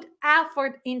put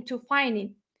effort into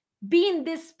finding. Being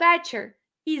dispatcher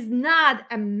is not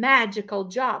a magical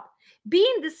job.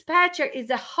 Being dispatcher is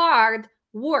a hard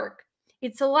work.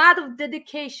 It's a lot of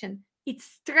dedication. It's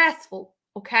stressful,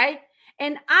 okay?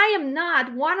 And I am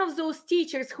not one of those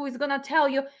teachers who is going to tell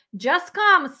you, just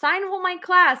come, sign for my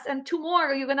class, and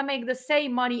tomorrow you're going to make the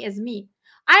same money as me.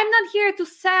 I'm not here to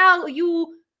sell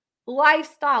you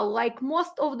lifestyle like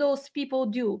most of those people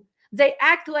do. They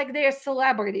act like they're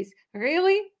celebrities.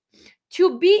 Really?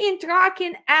 To be in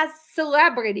trucking as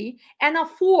celebrity and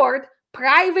afford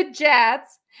private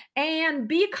jets and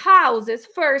big houses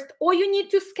first, or you need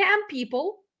to scam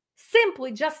people,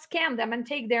 simply just scam them and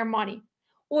take their money.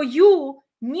 Or you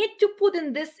need to put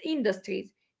in this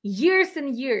industry years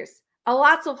and years, a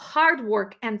lots of hard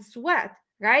work and sweat,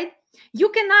 right? You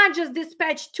cannot just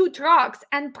dispatch 2 trucks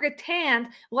and pretend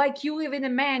like you live in a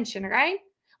mansion, right?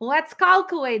 Let's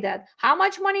calculate that. How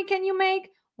much money can you make?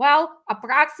 Well,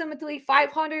 approximately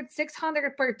 500,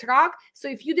 600 per truck. So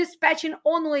if you dispatching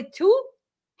only 2,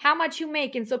 how much you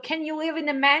making? So can you live in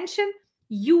a mansion?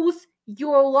 Use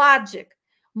your logic.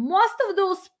 Most of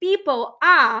those people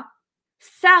are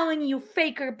selling you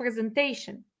fake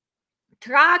representation.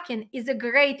 Trucking is a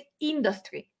great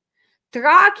industry.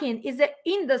 Trucking is an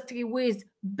industry with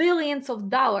billions of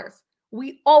dollars.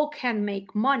 We all can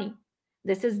make money.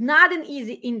 This is not an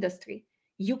easy industry.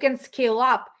 You can scale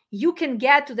up. You can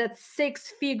get to that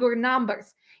six-figure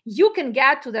numbers. You can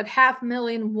get to that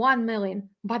 500,000, 1 million,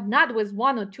 but not with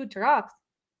 1 or 2 trucks.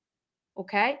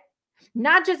 Okay?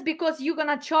 Not just because you're going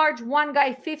to charge one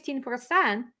guy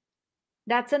 15%.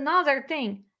 That's another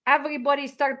thing. Everybody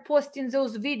start posting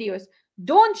those videos.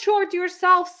 Don't short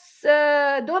yourself,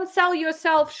 don't sell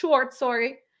yourself short,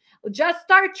 sorry. Just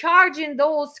start charging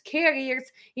those carriers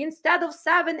instead of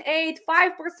 7, 8,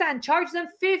 5%. Charge them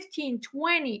 15,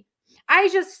 20. I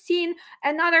just seen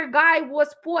another guy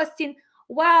was posting,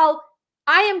 well,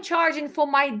 I am charging for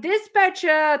my dispatch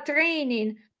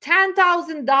training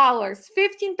 $10,000,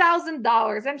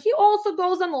 $15,000. And he also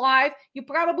goes on live. You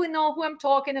probably know who I'm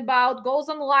talking about. Goes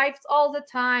on lives all the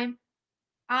time.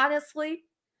 Honestly,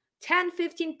 10,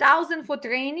 15,000 for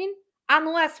training,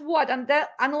 unless what?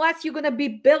 Unless you're going to be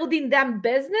building them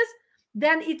business,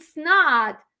 then it's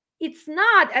not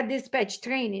a dispatch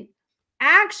training.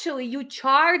 Actually, you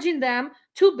charging them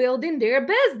to building their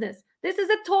business. This is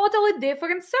a totally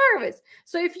different service.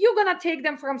 So if you're going to take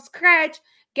them from scratch,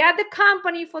 get the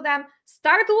company for them,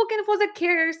 start looking for the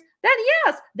carriers, then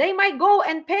yes, they might go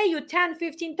and pay you 10,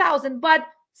 15,000, but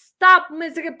stop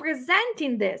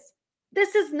misrepresenting this.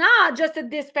 This is not just a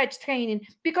dispatch training,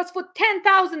 because for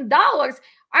 $10,000,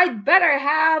 I'd better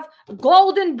have a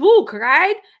golden book,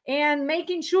 right? And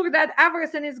making sure that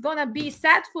everything is going to be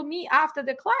set for me after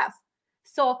the class.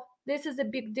 So this is a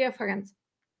big difference.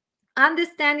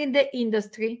 Understanding the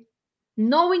industry,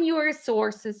 knowing your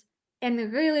resources,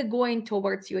 and really going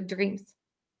towards your dreams.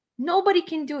 Nobody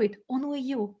can do it, only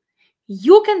you.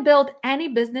 You can build any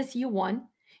business you want.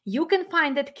 You can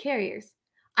find that carriers.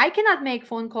 I cannot make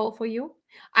phone call for you.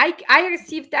 I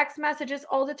receive text messages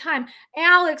all the time.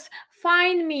 Alex,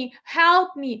 find me,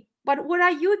 help me. But what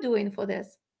are you doing for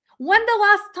this? When the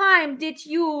last time did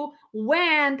you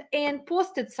went and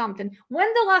posted something?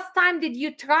 When the last time did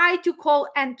you try to call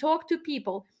and talk to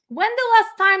people? When the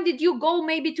last time did you go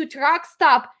maybe to truck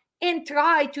stop and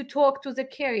try to talk to the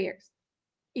carriers?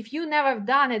 If you never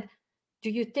done it,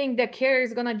 do you think the carrier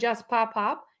is going to just pop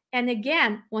up? And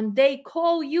again, when they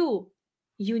call you,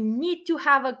 you need to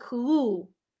have a clue.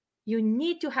 You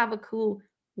need to have a clue.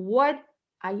 What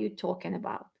are you talking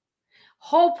about?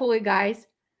 Hopefully, guys,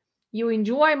 you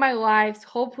enjoy my lives.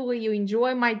 Hopefully, you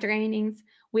enjoy my trainings.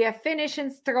 We are finishing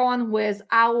strong with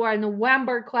our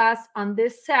November class on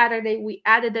this Saturday. We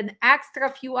added an extra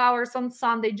few hours on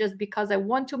Sunday just because I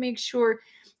want to make sure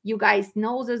you guys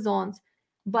know the zones.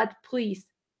 But please,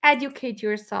 educate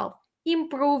yourself,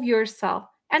 improve yourself.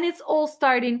 And it's all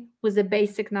starting with the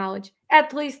basic knowledge.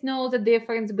 At least know the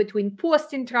difference between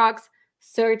posting trucks,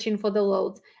 searching for the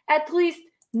loads. At least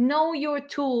know your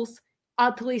tools,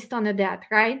 at least on a DAT,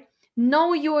 right?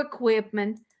 Know your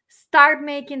equipment. Start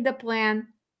making the plan.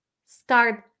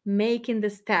 Start making the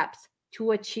steps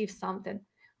to achieve something.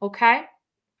 Okay?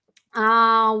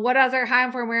 What other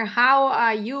time from here? How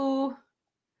are you,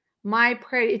 my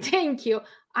pretty? Thank you.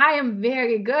 I am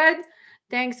very good.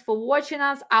 Thanks for watching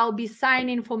us. I'll be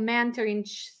signing for mentoring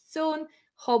soon.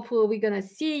 Hopefully, we're going to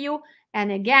see you.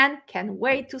 And again, can't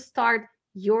wait to start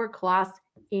your class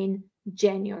in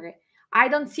January. I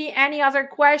don't see any other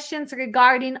questions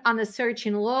regarding on the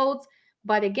searching loads.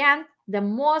 But again, the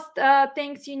most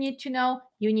things you need to know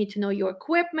your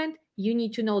equipment, you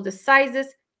need to know the sizes,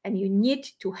 and you need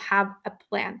to have a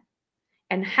plan.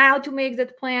 And how to make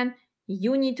that plan,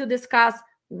 you need to discuss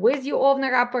with your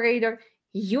owner operator.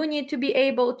 You need to be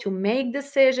able to make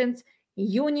decisions.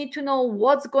 You need to know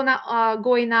what's going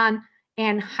on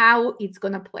and how it's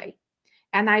going to play.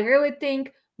 And I really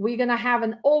think we're going to have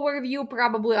an overview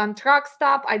probably on truck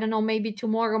stop. I don't know, maybe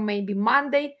tomorrow, maybe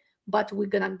Monday, but we're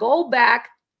going to go back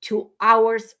to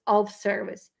hours of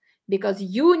service, because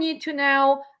you need to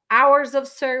know hours of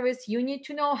service. You need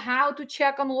to know how to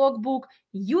check on logbook.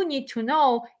 You need to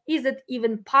know, is it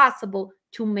even possible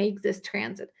to make this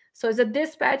transit? So as a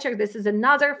dispatcher, this is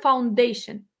another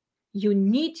foundation. You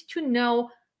need to know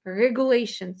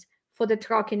regulations for the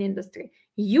trucking industry.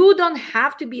 You don't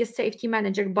have to be a safety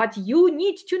manager, but you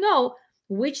need to know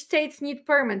which states need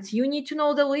permits. You need to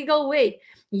know the legal weight.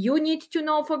 You need to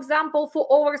know, for example, for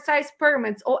oversized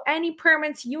permits or any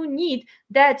permits you need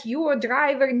that your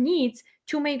driver needs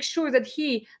to make sure that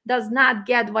he does not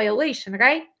get violation,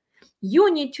 right?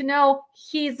 You need to know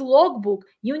his logbook.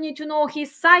 You need to know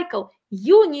his cycle.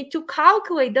 You need to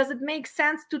calculate, does it make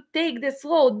sense to take this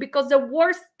load? Because the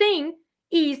worst thing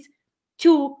is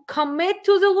to commit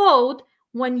to the load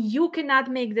when you cannot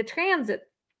make the transit.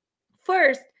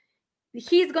 First,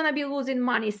 he's going to be losing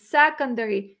money.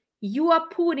 Secondary, you are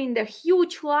putting the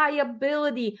huge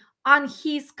liability on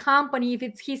his company, if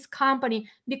it's his company,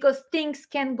 because things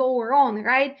can go wrong,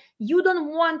 right? You don't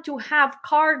want to have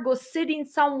cargo sitting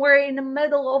somewhere in the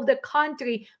middle of the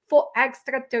country for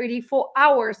extra 34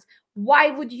 hours. Why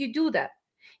would you do that?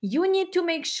 You need to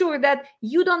make sure that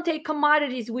you don't take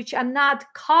commodities which are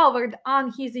not covered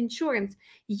on his insurance.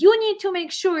 You need to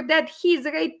make sure that his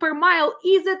rate per mile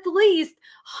is at least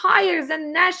higher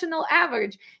than national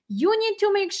average. You need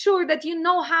to make sure that you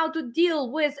know how to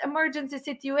deal with emergency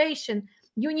situation.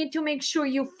 You need to make sure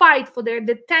you fight for their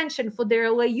detention, for their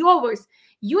layovers.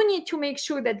 You need to make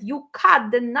sure that you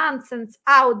cut the nonsense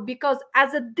out, because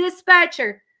as a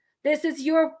dispatcher, this is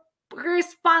your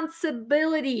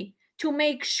responsibility to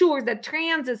make sure that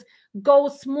transits go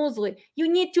smoothly.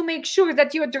 You need to make sure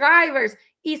that your drivers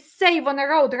is safe on the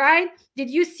road, right? Did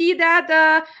you see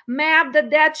that map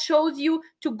that shows you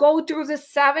to go through the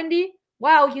 70?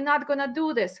 Wow, you're not gonna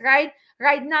do this, right?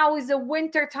 Right now is the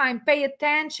winter time. Pay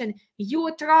attention.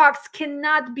 Your trucks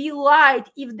cannot be light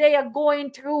if they are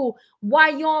going through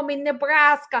Wyoming,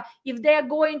 Nebraska, if they are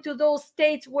going to those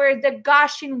states where the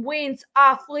gushing winds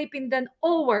are flipping them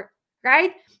over,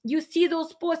 right? You see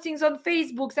those postings on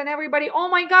Facebooks and everybody, oh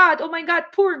my God,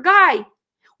 poor guy.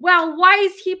 Well, why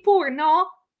is he poor? No.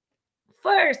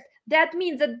 First, that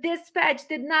means that dispatch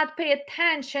did not pay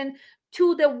attention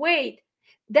to the weight.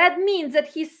 That means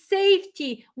that his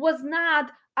safety was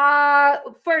not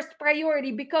first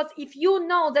priority, because if you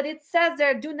know that it says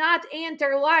there, do not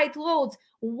enter light loads,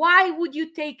 why would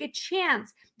you take a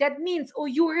chance? That means, or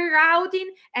you're rerouting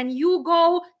and you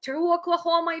go through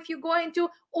Oklahoma if you're going to,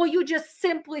 or you just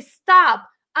simply stop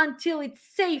until it's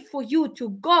safe for you to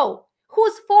go.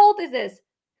 Whose fault is this?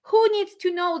 Who needs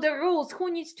to know the rules?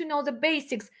 Who needs to know the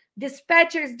basics?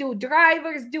 Dispatchers do,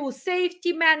 drivers do,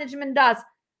 safety management does.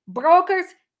 Brokers,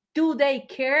 do they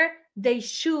care? They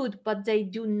should, but they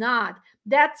do not.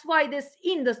 That's why this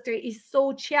industry is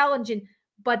so challenging.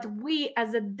 But we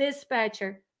as a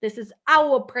dispatcher, this is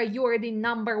our priority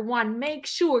number one. Make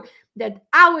sure that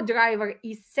our driver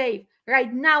is safe.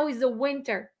 Right now is the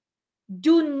winter.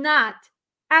 Do not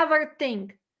ever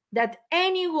think that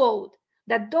any load,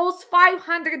 that those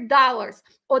 $500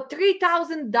 or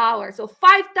 $3,000 or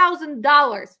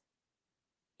 $5,000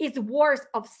 is worth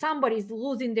of somebody's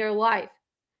losing their life.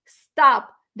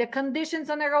 Stop. The conditions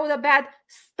on the road are bad.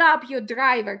 Stop your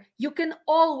driver. You can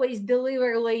always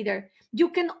deliver later. You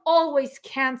can always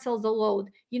cancel the load.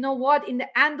 You know what? In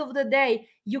the end of the day,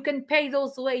 you can pay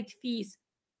those late fees.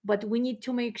 But we need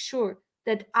to make sure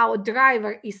that our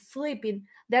driver is sleeping,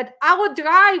 that our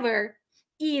driver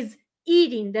is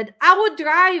eating, that our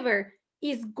driver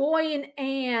is going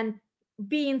and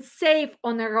being safe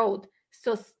on the road.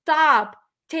 So stop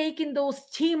taking those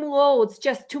team loads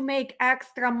just to make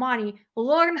extra money.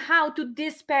 Learn how to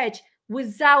dispatch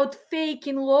without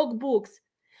faking logbooks.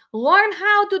 Learn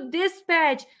how to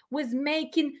dispatch with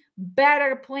making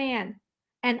better plan.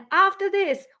 And after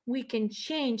this, we can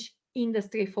change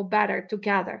industry for better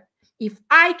together. If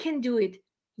I can do it,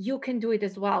 you can do it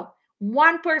as well.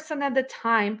 One person at a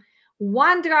time,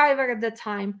 one driver at a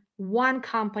time, one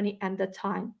company at a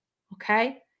time.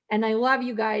 Okay? And I love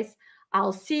you guys.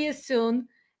 I'll see you soon.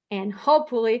 And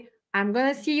hopefully, I'm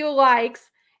going to see you likes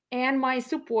and my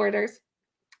supporters.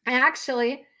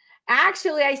 Actually,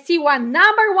 I see one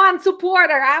number one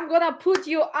supporter. I'm going to put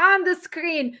you on the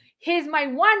screen. He's my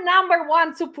number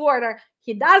one supporter.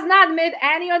 He does not miss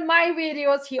any of my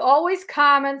videos. He always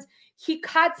comments. He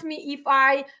cuts me if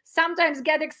I sometimes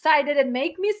get excited and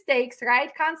make mistakes,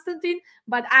 right, Konstantin?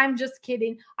 But I'm just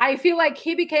kidding. I feel like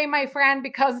he became my friend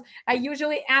because I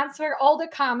usually answer all the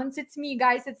comments. It's me,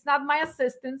 guys. It's not my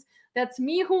assistants. That's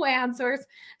me who answers.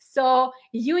 So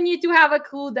you need to have a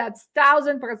clue that's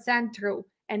 1000% true.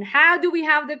 And how do we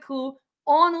have the clue?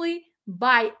 Only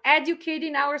by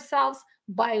educating ourselves,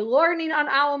 by learning on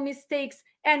our mistakes,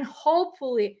 and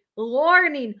hopefully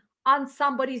learning on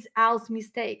somebody else's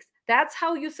mistakes. That's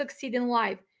how you succeed in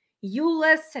life. You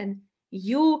listen,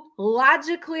 you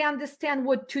logically understand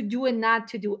what to do and not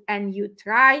to do, and you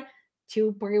try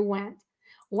to prevent.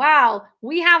 Wow,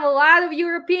 we have a lot of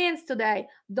Europeans today.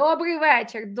 Добрий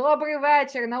вечір, добрий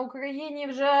вечір. На Україні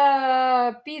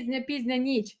вже пізня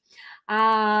ніч.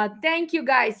 Thank you,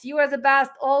 guys. You are the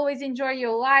best. Always enjoy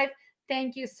your life.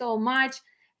 Thank you so much.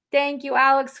 Thank you,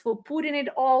 Alex, for putting it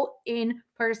all in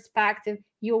perspective.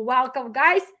 You're welcome,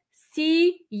 guys.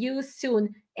 See you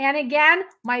soon. And again,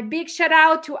 my big shout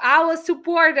out to our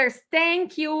supporters.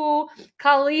 Thank you,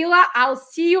 Kalila. I'll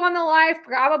see you on the live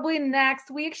probably next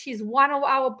week. She's one of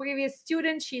our previous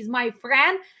students. She's my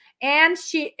friend, and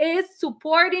she is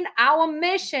supporting our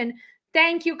mission.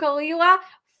 Thank you, Kalila,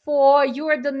 for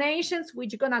your donations,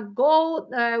 which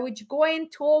going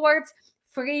towards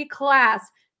free class.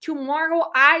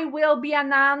 Tomorrow, I will be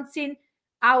announcing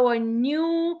our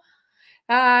new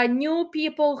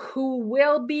people who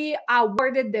will be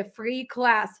awarded the free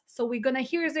class. So we're gonna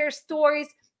hear their stories,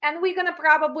 and we're gonna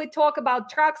probably talk about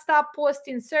truck stop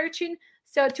posting searching.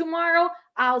 So tomorrow,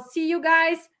 I'll see you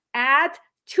guys at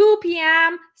 2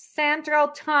 p.m. Central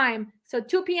Time. So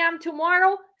 2 p.m.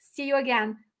 tomorrow, see you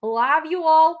again. Love you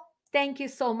all. Thank you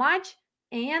so much.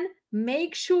 And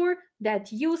make sure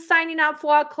that you signing up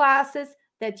for our classes,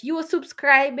 that you are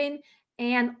subscribing,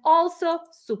 and also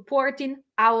supporting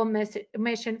our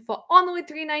mission. For only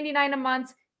 $3.99 a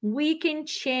month, we can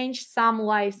change some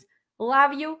lives.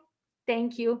 Love you.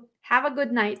 Thank you. Have a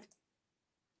good night.